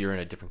perhaps you're in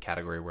a different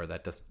category where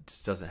that just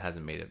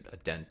hasn't made a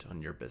dent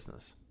on your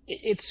business?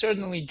 It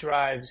certainly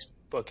drives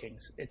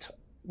bookings.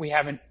 I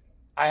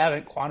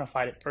haven't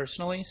quantified it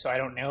personally, so I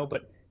don't know,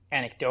 but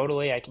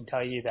anecdotally, I can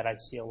tell you that I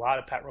see a lot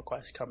of pet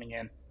requests coming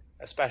in,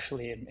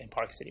 especially in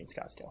Park City and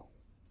Scottsdale.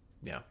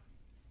 Yeah.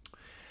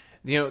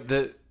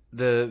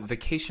 The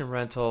vacation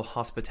rental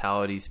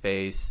hospitality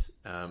space,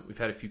 we've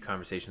had a few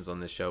conversations on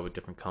this show with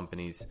different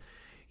companies.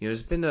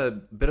 There's been a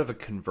bit of a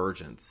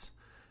convergence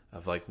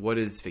of like, what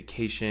is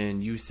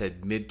vacation? You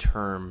said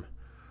midterm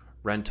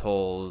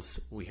rentals.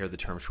 We hear the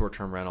term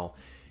short-term rental.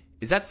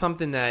 Is that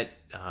something that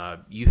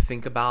you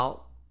think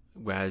about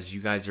as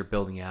you guys are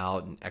building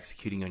out and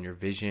executing on your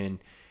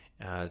vision?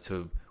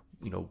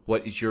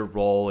 What is your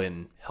role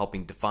in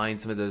helping define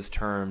some of those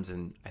terms?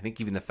 And I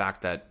think even the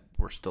fact that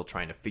we're still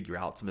trying to figure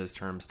out some of those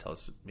terms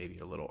tells us maybe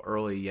a little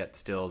early, yet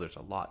still there's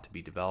a lot to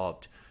be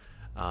developed.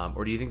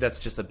 Or do you think that's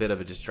just a bit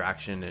of a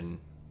distraction and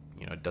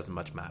it doesn't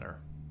much matter?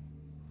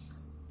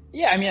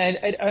 Yeah, I mean,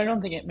 I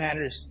don't think it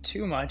matters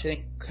too much. I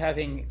think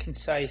having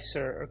concise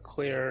or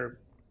clear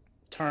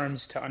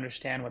terms to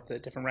understand what the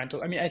different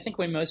rentals. I mean, I think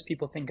when most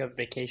people think of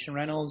vacation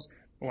rentals,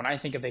 or when I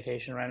think of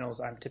vacation rentals,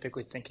 I'm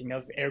typically thinking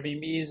of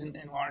Airbnbs and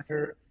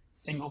larger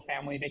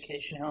single-family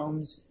vacation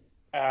homes.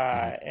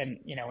 And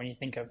when you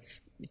think of,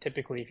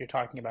 typically if you're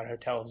talking about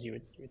hotels, you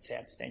would say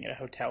I'm staying at a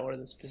hotel or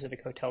the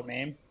specific hotel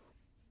name.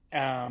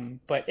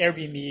 But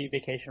Airbnb,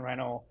 vacation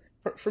rental,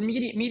 for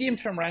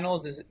medium-term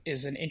rentals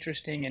is an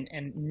interesting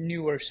and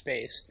newer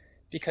space,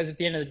 because at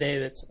the end of the day,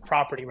 that's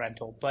property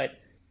rental. But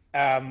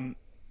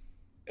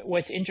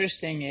what's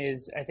interesting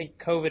is I think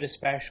COVID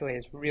especially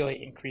has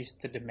really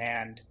increased the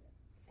demand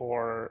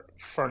for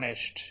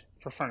furnished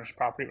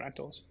property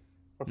rentals,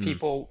 where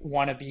people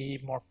want to be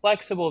more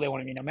flexible, they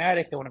want to be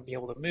nomadic, they want to be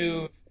able to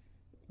move.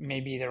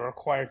 Maybe they're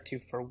required to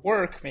for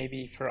work,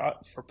 maybe for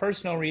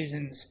personal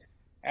reasons.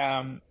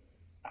 I'm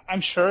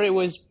sure it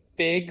was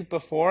big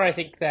before. I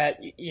think that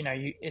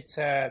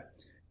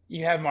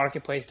you have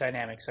marketplace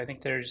dynamics. So I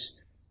think there's,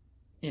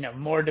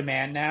 more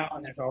demand now,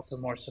 and there's also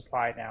more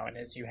supply now. And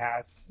as you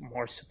have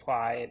more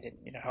supply,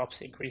 it helps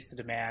increase the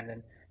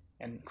demand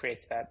and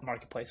creates that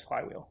marketplace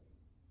flywheel.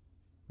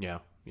 Yeah.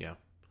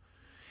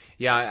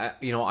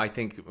 I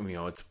think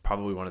it's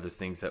probably one of those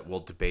things that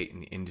we'll debate in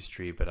the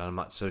industry, but I'm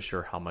not so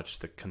sure how much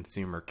the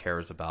consumer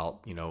cares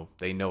about.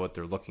 They know what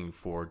they're looking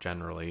for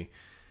generally,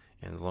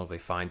 and as long as they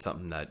find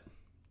something that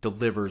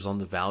delivers on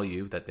the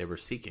value that they were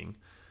seeking,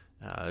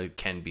 it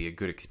can be a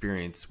good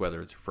experience,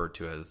 whether it's referred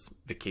to as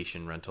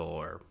vacation rental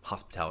or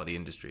hospitality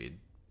industry.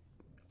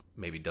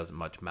 Maybe doesn't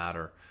much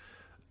matter.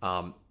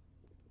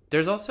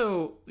 There's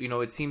also,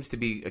 it seems to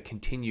be a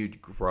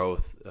continued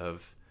growth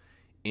of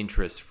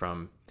interest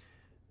from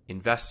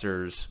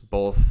investors,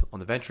 both on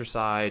the venture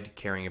side,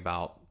 caring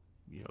about,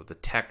 the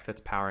tech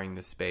that's powering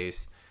this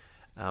space.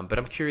 But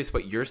I'm curious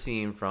what you're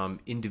seeing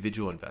from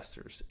individual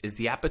investors. Is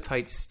the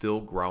appetite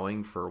still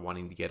growing for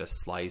wanting to get a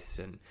slice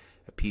and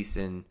a piece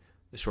in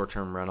the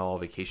short-term rental,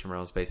 vacation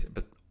rental space?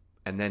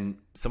 And then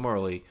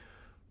similarly,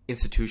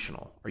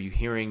 institutional. Are you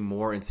hearing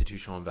more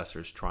institutional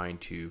investors trying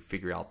to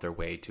figure out their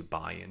way to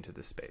buy into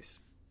this space?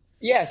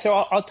 Yeah, so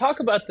I'll talk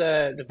about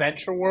the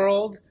venture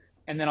world,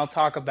 and then I'll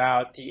talk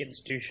about the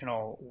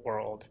institutional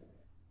world.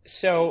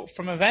 So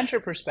from a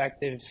venture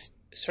perspective,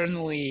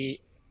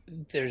 certainly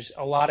there's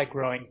a lot of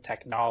growing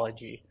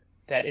technology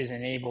that is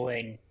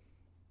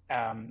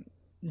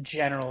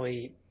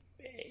generally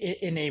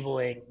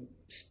enabling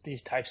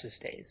these types of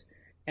stays.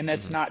 And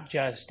that's not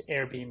just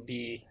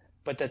Airbnb,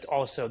 but that's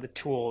also the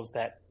tools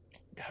that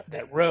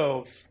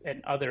Rove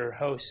and other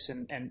hosts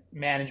and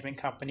management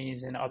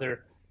companies and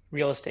other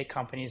real estate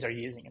companies are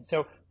using. And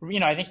so,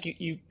 I think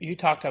you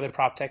talk to other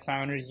prop tech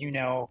founders,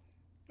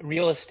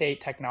 real estate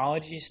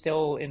technology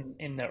still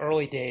in the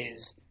early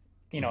days,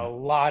 a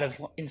lot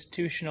of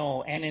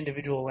institutional and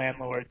individual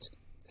landlords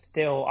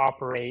still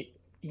operate,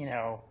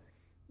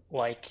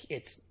 like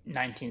it's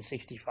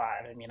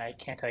 1965. I mean, I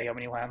can't tell you how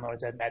many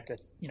landlords I've met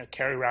that's,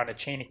 carry around a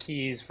chain of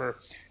keys for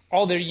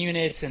all their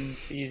units, and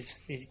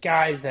these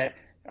guys that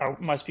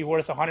must be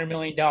worth $100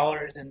 million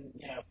and,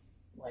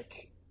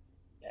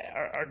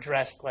 are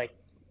dressed like,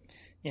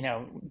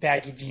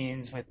 baggy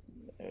jeans with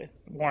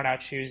worn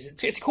out shoes.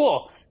 It's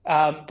cool.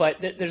 But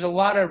there's a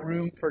lot of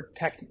room for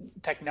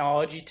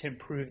technology to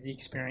improve the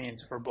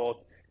experience for both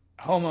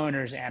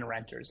homeowners and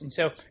renters. And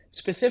so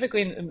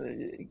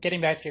specifically,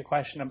 getting back to your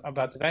question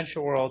about the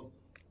venture world,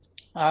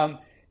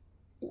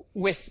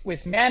 with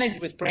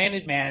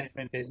branded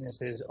management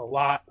businesses, a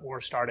lot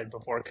were started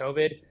before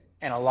COVID,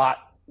 and a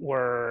lot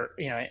were,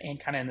 in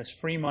kind of in this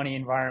free money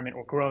environment,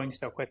 were growing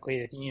so quickly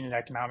that the unit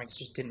economics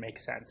just didn't make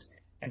sense.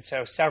 And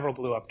so several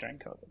blew up during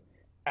COVID.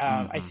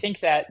 I think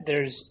that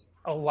there's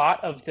a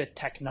lot of the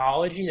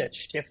technology that's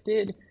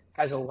shifted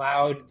has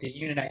allowed the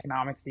unit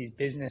economics of these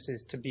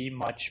businesses to be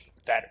much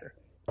better.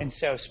 And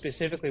so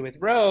specifically with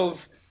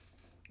Rove,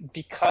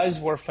 because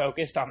we're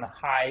focused on the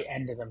high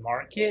end of the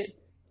market,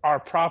 our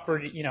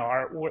property,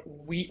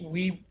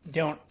 we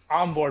don't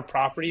onboard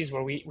properties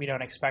where we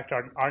don't expect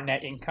our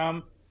net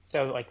income.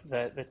 So like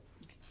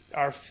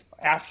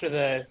after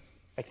the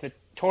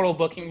total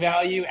booking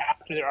value,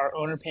 after our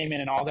owner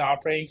payment and all the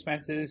operating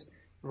expenses,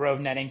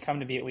 Rove net income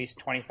to be at least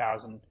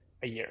 $20,000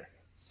 a year.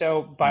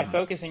 So by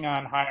focusing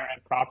on higher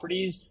end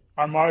properties,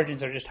 our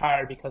margins are just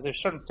higher because there's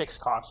certain fixed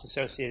costs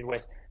associated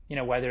with,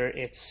 whether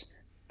it's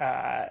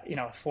a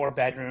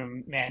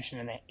 4-bedroom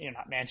mansion a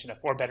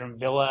 4-bedroom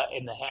villa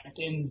in the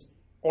Hamptons,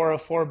 or a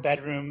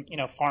 4-bedroom,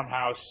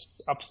 farmhouse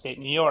upstate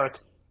New York.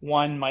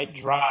 One might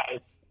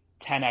drive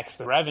 10x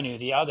the revenue of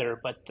the other,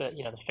 but the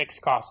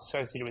fixed costs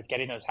associated with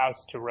getting those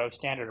houses to Rove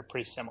standard are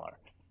pretty similar.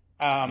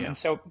 And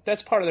so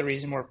that's part of the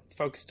reason we're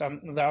focused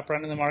on the upper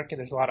end of the market.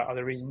 There's a lot of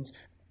other reasons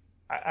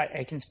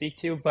I can speak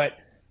to, but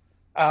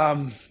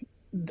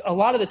a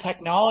lot of the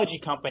technology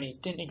companies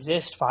didn't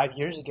exist 5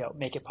 years ago,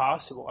 make it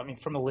possible. I mean,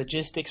 from a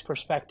logistics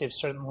perspective,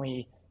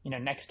 certainly,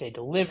 next day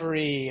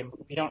delivery, and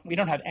we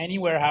don't have any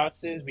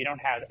warehouses, we don't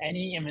have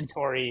any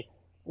inventory.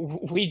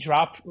 We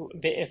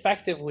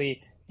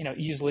effectively,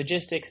 use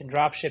logistics and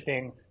drop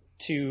shipping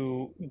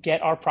to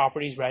get our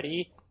properties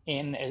ready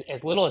in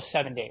as little as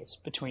 7 days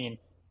between,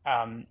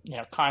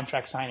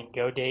 contract signing,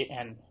 go date,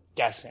 and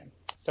guest in.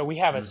 So we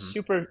have a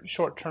super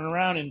short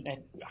turnaround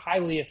and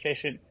highly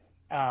efficient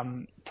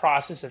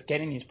process of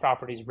getting these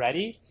properties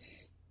ready.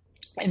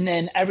 And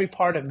then every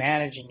part of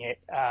managing it,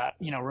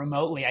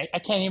 remotely. I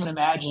can't even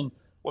imagine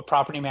what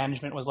property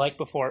management was like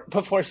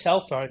before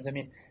cell phones. I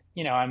mean,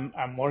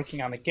 I'm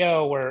working on the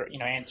go. We're,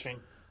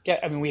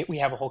 we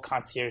have a whole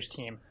concierge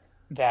team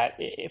that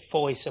it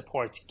fully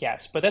supports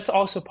guests. But that's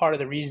also part of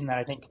the reason that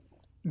I think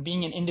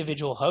being an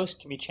individual host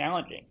can be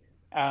challenging.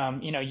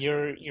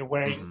 You're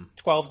wearing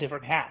 12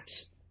 different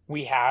hats.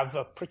 We have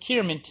a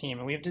procurement team,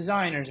 and we have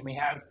designers, and we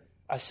have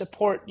a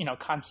support,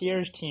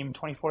 concierge team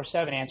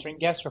 24/7 answering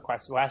guest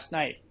requests. Last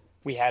night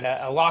we had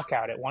a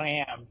lockout at 1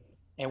 a.m.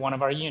 in one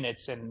of our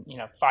units, and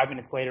 5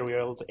 minutes later we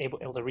were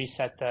able to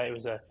reset it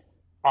was it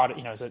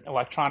was an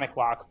electronic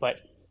lock. But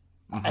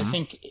I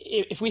think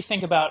if we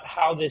think about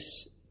how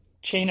this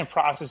chain of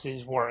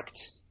processes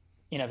worked,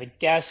 the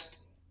guest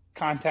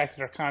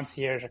contacted our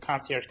concierge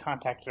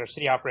contacted our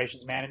city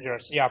operations manager, our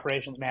city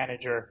operations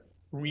manager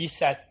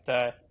reset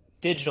the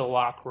digital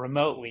lock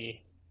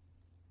remotely.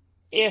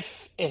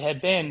 If it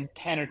had been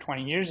 10 or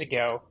 20 years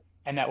ago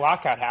and that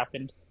lockout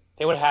happened,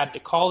 they would have had to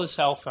call the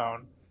cell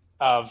phone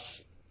of,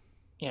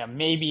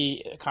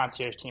 maybe a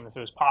concierge team, if it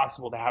was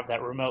possible to have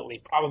that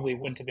remotely. Probably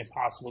wouldn't have been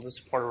possible to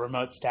support a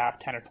remote staff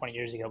 10 or 20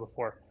 years ago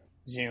before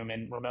Zoom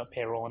and remote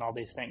payroll and all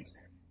these things.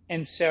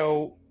 And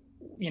so,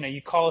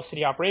 you call a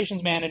city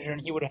operations manager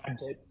and he would have had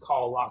to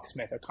call a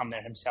locksmith or come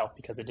there himself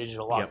because a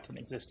digital lock didn't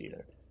exist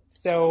either.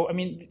 So,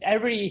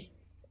 every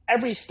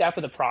step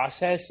of the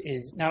process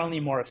is not only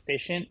more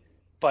efficient,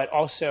 but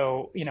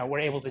also, we're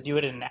able to do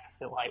it in an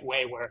asset-light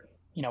way where,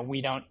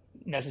 we don't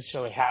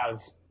necessarily have,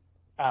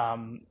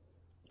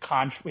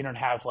 we don't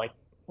have like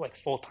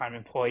full-time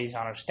employees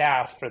on our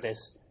staff for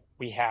this.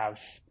 We have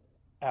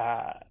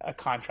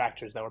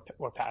contractors that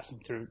we're passing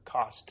through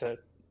costs to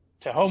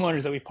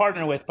homeowners that we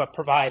partner with, but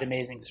provide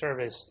amazing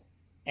service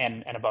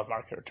and above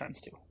market returns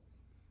to.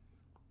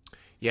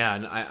 Yeah,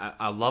 and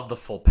I love the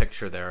full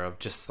picture there of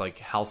just like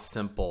how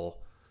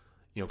simple,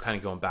 kind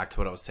of going back to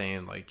what I was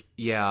saying, like,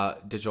 yeah,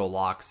 digital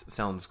locks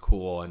sounds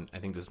cool. And I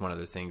think this is one of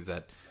those things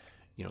that,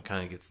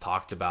 kind of gets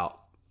talked about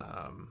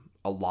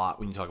a lot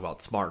when you talk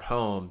about smart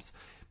homes.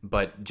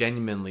 But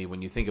genuinely,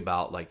 when you think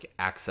about like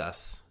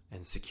access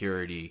and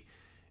security,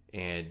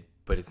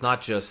 but it's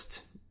not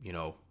just,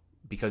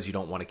 because you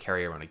don't want to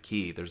carry around a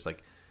key.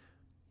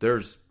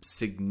 There's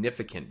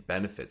significant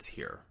benefits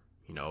here.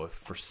 If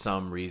for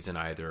some reason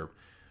either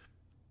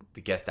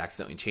the guest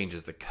accidentally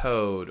changes the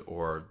code,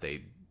 or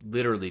they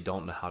literally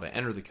don't know how to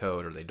enter the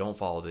code, or they don't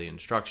follow the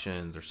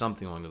instructions or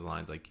something along those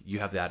lines, like you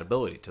have that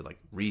ability to like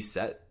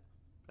reset,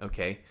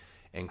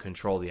 and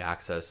control the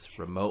access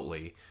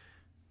remotely.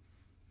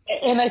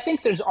 And I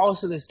think there's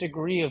also this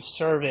degree of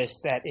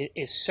service that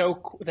is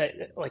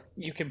that like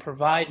you can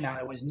provide now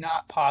that was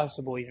not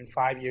possible even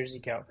 5 years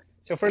ago.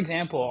 So for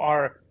example,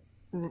 our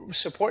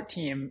support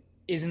team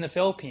is in the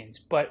Philippines,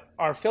 but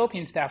our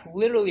Philippine staff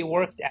literally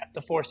worked at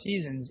the Four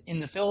Seasons in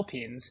the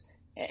Philippines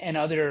and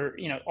other,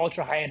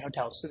 ultra high-end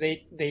hotels. So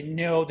they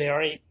know they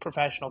are a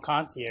professional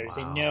concierge. Wow.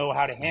 They know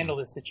how to handle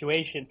the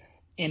situation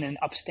in an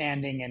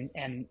upstanding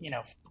and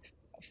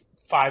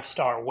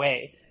 5-star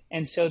way.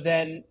 And so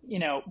then,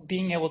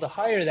 being able to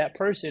hire that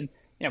person,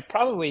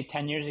 probably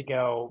 10 years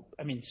ago,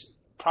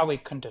 probably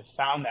couldn't have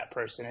found that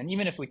person. And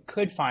even if we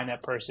could find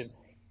that person,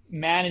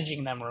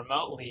 managing them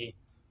remotely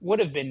would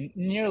have been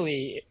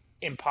nearly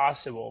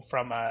impossible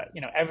from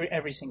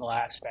every single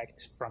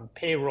aspect, from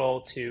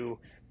payroll to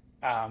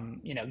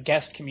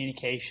guest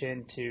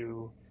communication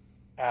to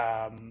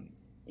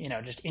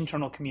just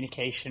internal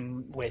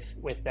communication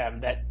with them.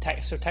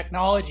 So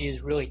technology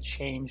has really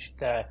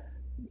changed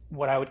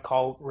what I would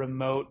call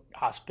remote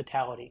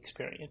hospitality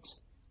experience,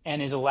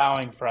 and is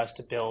allowing for us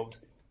to build,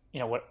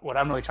 what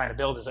I'm really trying to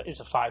build is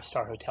a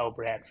 5-star hotel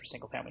brand for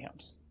single family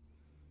homes.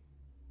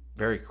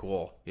 Very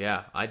cool.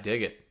 Yeah, I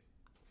dig it.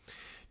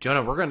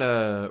 Jonah, we're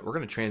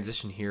gonna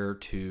transition here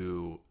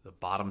to the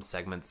bottom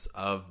segments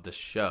of the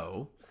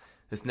show.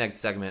 This next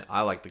segment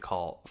I like to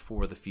call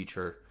For the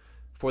Future.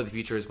 For the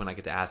Future is when I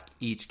get to ask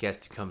each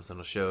guest who comes on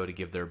the show to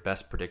give their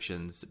best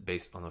predictions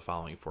based on the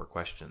following 4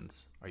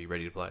 questions. Are you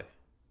ready to play?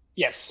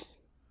 Yes.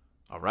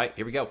 All right,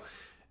 here we go.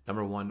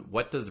 Number 1,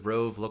 what does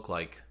Rove look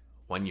like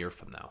 1 year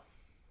from now?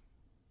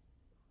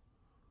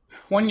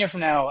 1 year from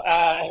now,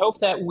 I hope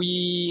that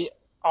we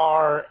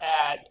are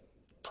at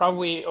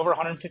probably over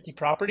 150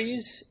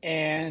 properties,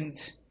 and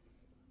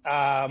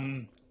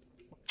also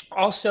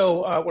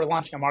we're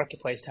launching a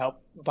marketplace to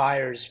help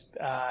buyers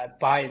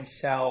buy and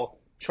sell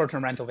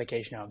short-term rental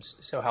vacation homes.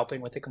 So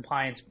helping with the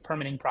compliance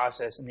permitting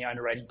process and the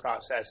underwriting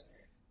process.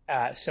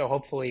 So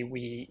hopefully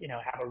we,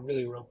 have a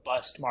really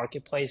robust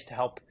marketplace to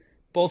help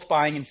both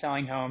buying and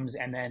selling homes,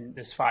 and then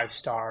this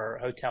 5-star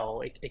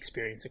hotel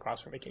experience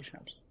across our vacation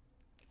homes.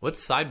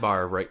 Let's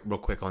sidebar real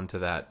quick onto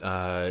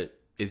that.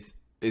 Is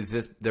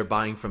this they're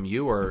buying from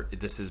you, or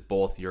this is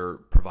both you're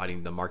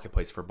providing the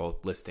marketplace for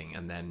both listing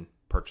and then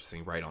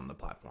purchasing right on the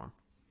platform?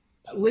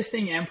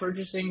 Listing and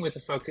purchasing with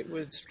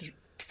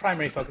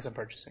primary focus on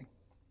purchasing.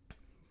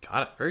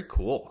 Got it. Very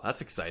cool.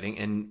 That's exciting.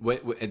 And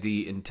what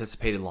the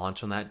anticipated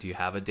launch on that? Do you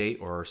have a date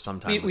or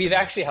sometime? We've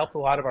actually helped a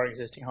lot of our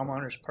existing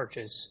homeowners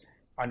purchase,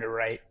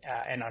 underwrite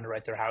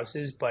their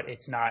houses, but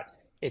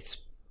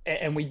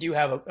and we do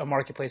have a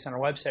marketplace on our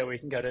website where you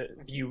can go to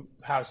view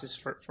houses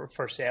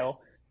for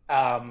sale,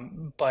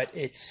 but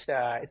it's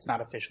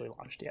not officially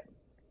launched yet.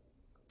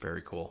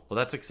 Very cool. Well,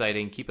 that's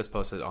exciting. Keep us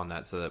posted on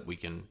that so that we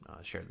can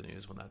share the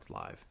news when that's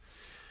live.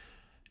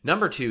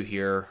 Number 2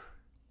 here.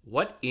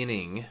 What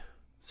inning?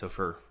 So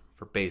for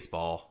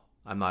baseball,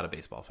 I'm not a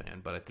baseball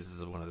fan, but this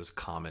is one of those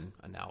common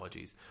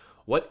analogies.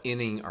 What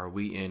inning are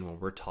we in when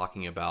we're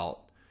talking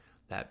about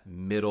that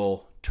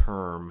middle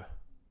term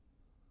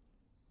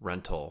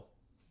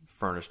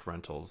furnished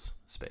rentals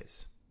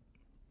space?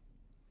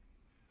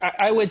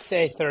 I would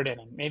say third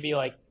inning, maybe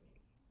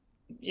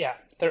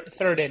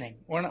third inning.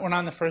 We're not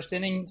in the first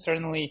inning.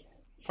 Certainly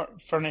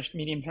furnished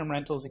medium-term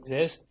rentals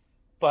exist,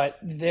 but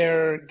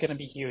they're going to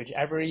be huge.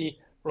 Every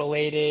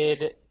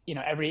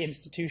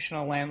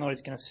institutional landlord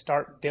is going to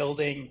start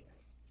building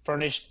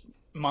furnished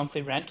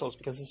monthly rentals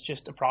because it's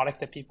just a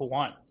product that people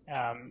want.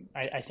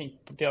 I think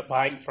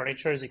buying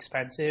furniture is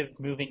expensive.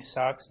 Moving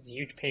sucks. It's a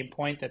huge pain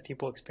point that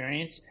people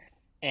experience,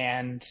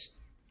 and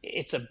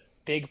it's a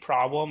big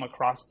problem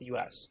across the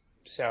U.S.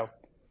 So,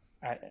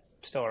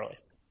 still early.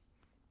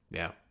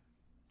 Yeah.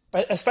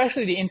 But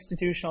especially the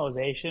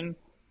institutionalization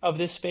of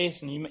this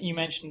space, and you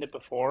mentioned it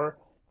before.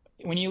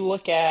 When you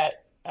look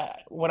at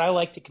what I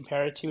like to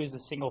compare it to is the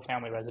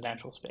single-family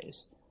residential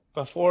space.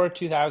 Before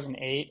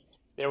 2008,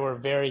 there were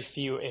very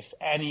few, if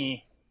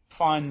any,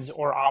 funds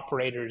or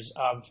operators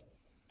of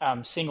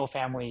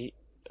single-family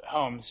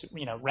homes,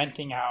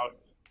 renting out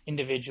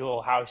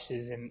individual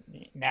houses in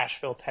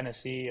Nashville,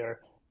 Tennessee,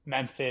 or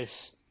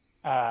Memphis,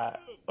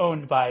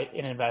 owned by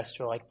an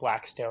investor like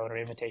Blackstone or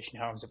Invitation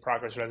Homes or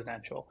Progress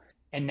Residential.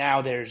 And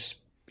now there's,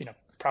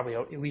 probably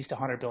at least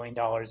 $100 billion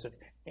of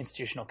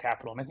institutional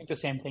capital. And I think the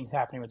same thing's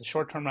happening with the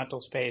short-term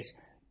rental space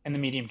and the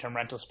medium-term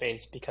rental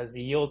space because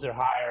the yields are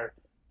higher.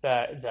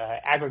 The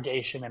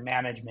aggregation and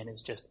management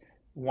is just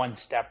one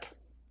step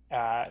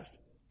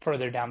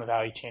further down the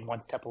value chain,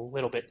 one step a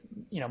little bit,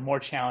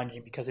 more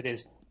challenging because it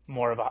is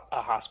more of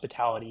a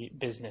hospitality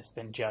business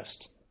than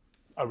just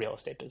a real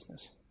estate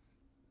business.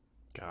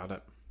 Got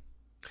it.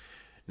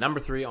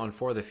 Number 3 on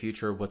For the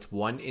Future, what's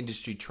one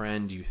industry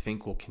trend you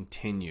think will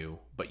continue,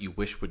 but you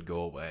wish would go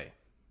away?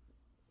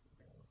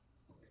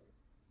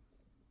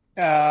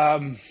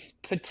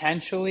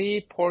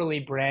 Potentially poorly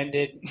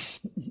branded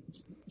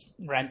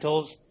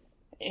rentals,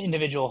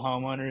 individual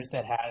homeowners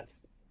that have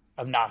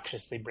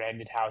obnoxiously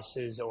branded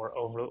houses or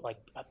over like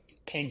a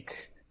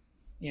pink,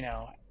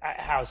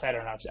 house. I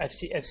don't know. I've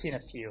seen a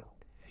few.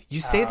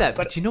 You say that,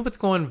 but you know what's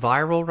going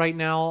viral right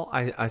now?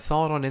 I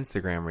saw it on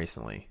Instagram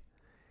recently.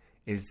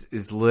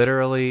 Is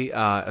literally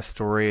a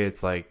story.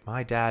 It's like,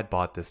 my dad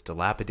bought this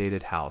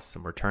dilapidated house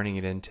and we're turning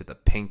it into the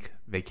pink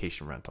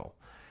vacation rental,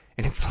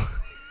 and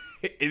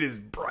it is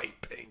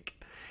bright pink.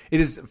 It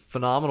is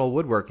phenomenal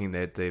woodworking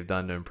that they've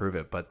done to improve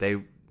it, but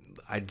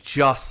I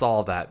just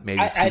saw that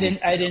maybe I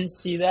didn't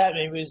see that.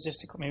 Maybe it was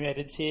just maybe I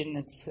did see it and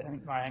it's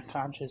my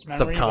unconscious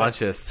memory.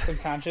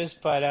 Subconscious,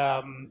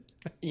 but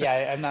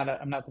yeah, I'm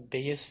not the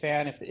biggest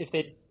fan. If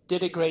they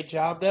did a great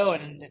job though,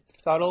 and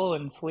it's subtle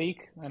and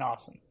sleek, then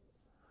awesome.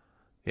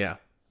 Yeah,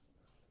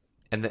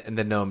 and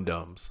the gnome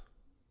domes.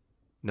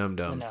 Gnome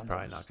domes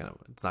probably not gonna.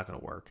 It's not gonna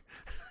work.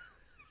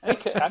 I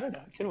don't know.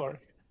 It could work.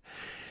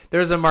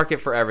 There's a market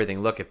for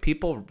everything. Look, if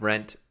people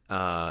rent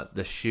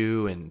the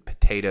shoe and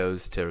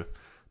potatoes to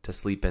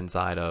sleep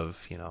inside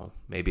of,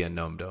 maybe a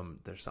gnome dome,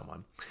 there's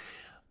someone.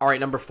 All right,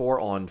 number 4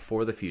 on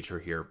For the Future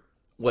here.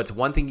 What's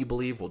one thing you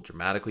believe will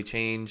dramatically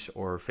change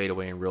or fade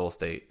away in real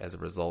estate as a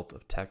result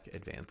of tech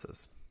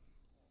advances?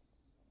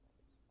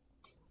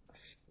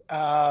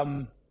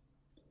 I'm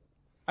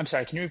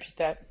sorry, can you repeat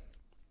that?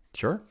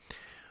 Sure.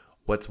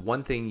 What's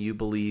one thing you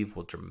believe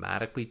will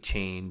dramatically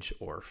change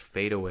or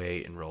fade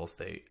away in real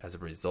estate as a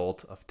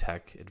result of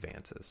tech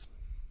advances?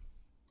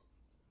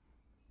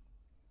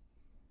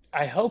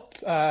 I hope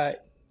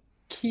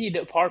keyed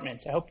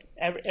apartments. I hope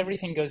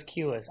everything goes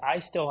keyless. I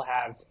still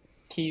have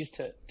keys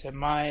to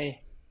my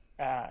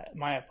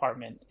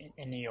apartment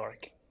in New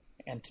York,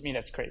 and to me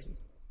that's crazy.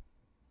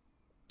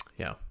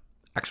 Yeah,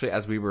 actually,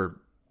 as we're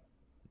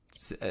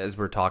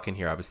talking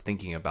here, I was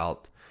thinking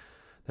about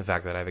the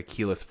fact that I have a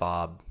keyless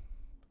fob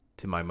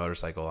to my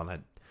motorcycle, and I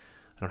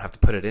don't have to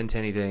put it into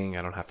anything.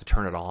 I don't have to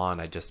turn it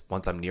on.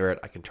 Once I'm near it,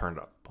 I can turn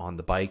it on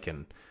the bike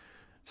and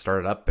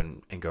start it up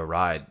and go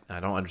ride. I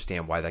don't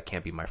understand why that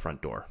can't be my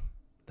front door.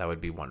 That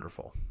would be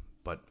wonderful,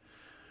 but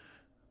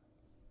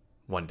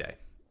one day.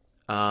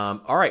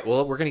 All right,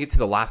 well, we're going to get to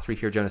the last 3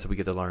 here, Jonah, so we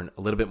get to learn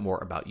a little bit more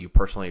about you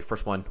personally.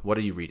 First one, what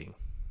are you reading?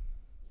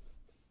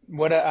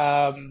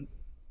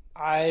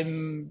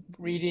 I'm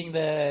reading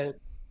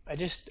I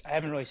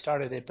haven't really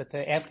started it, but the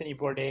Anthony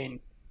Bourdain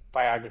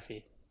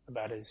biography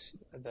about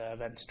the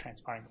events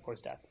transpiring before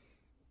his death.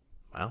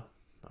 Wow.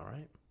 All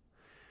right.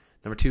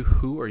 Number 2,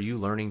 who are you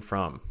learning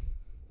from?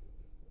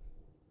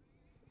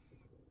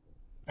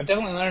 I've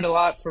definitely learned a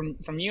lot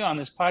from you on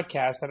this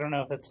podcast. I don't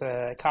know if that's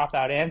a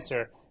cop-out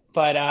answer,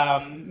 but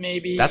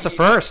maybe... That's a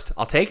first.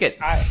 I'll take it.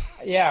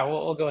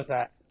 We'll go with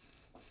that.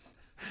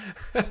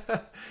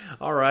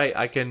 All right.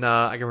 I can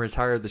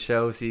retire the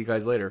show. See you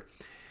guys later.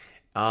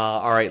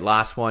 All right.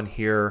 Last one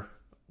here.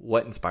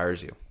 What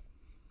inspires you?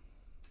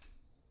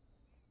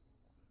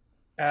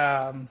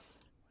 What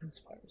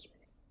inspires me?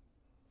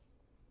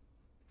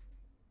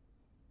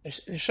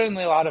 There's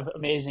certainly a lot of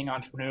amazing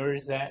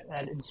entrepreneurs that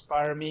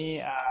inspire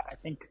me. I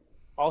think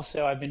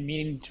also I've been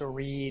meaning to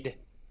read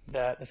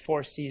the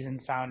Four Season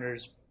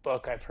Founders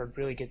book. I've heard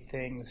really good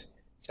things.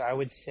 So I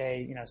would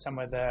say, some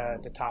of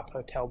the top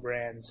hotel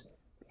brands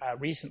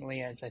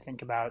recently, as I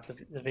think about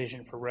the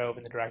vision for Rove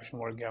and the direction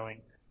we're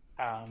going,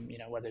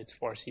 whether it's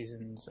Four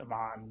Seasons,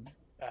 Aman,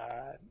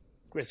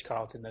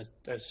 Ritz-Carlton,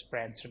 those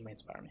brands certainly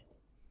inspire me.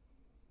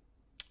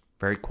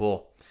 Very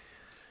cool.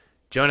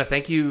 Jonah,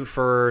 thank you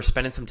for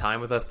spending some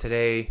time with us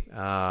today.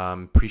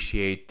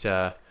 Appreciate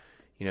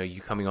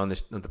you coming on the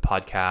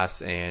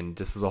podcast, and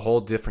this is a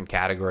whole different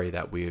category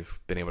that we've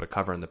been able to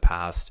cover in the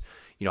past.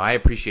 I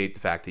appreciate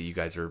the fact that you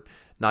guys are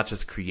not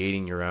just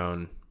creating your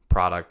own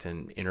product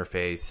and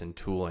interface and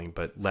tooling,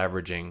 but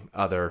leveraging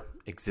other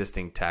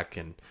existing tech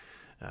and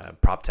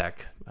prop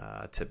tech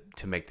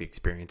to make the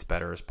experience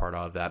better as part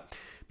of that.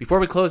 Before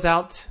we close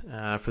out,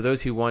 for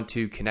those who want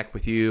to connect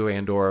with you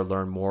and or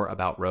learn more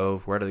about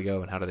Rove, where do they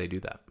go and how do they do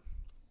that?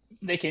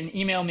 They can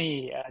email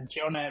me,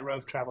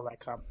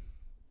 jonah@rovetravel.com.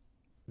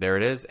 There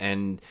it is.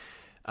 And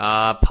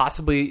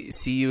possibly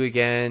see you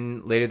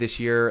again later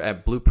this year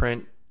at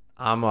Blueprint.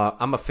 I'm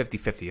a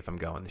 50-50 if I'm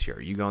going this year.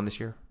 Are you going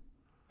this year?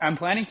 I'm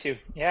planning to.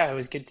 Yeah, it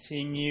was good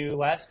seeing you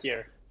last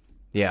year.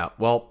 Yeah,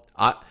 well,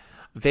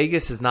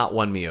 Vegas has not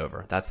won me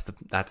over. That's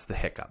the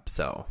hiccup.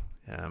 So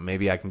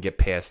maybe I can get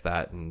past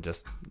that and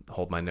just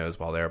hold my nose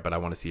while there. But I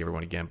want to see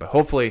everyone again. But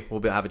hopefully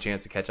we'll have a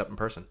chance to catch up in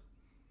person.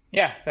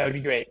 Yeah, that would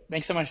be great.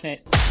 Thanks so much,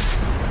 Nate.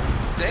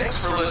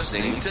 Thanks for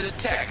listening to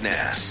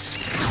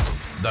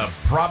TechNest, the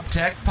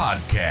PropTech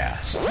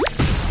podcast.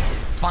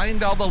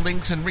 Find all the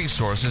links and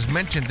resources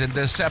mentioned in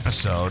this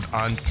episode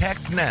on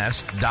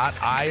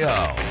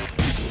technest.io.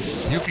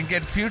 You can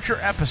get future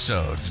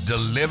episodes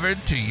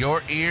delivered to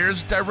your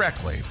ears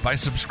directly by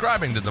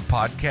subscribing to the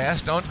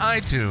podcast on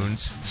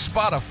iTunes,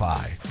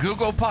 Spotify,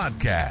 Google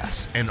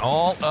Podcasts, and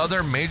all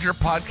other major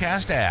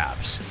podcast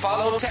apps.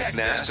 Follow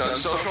TechNest on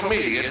social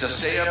media to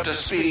stay up to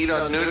speed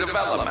on new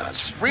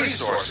developments,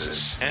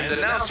 resources, and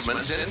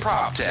announcements in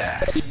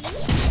PropTech.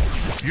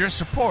 Your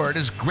support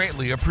is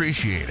greatly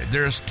appreciated.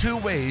 There's 2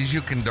 ways you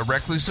can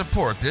directly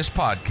support this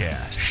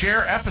podcast.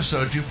 Share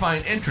episodes you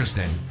find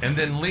interesting, and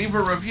then leave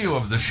a review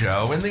of the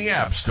show in the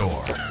App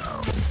Store.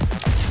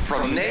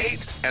 From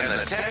Nate and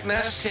the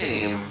TechNest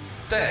team,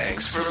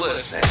 thanks for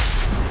listening.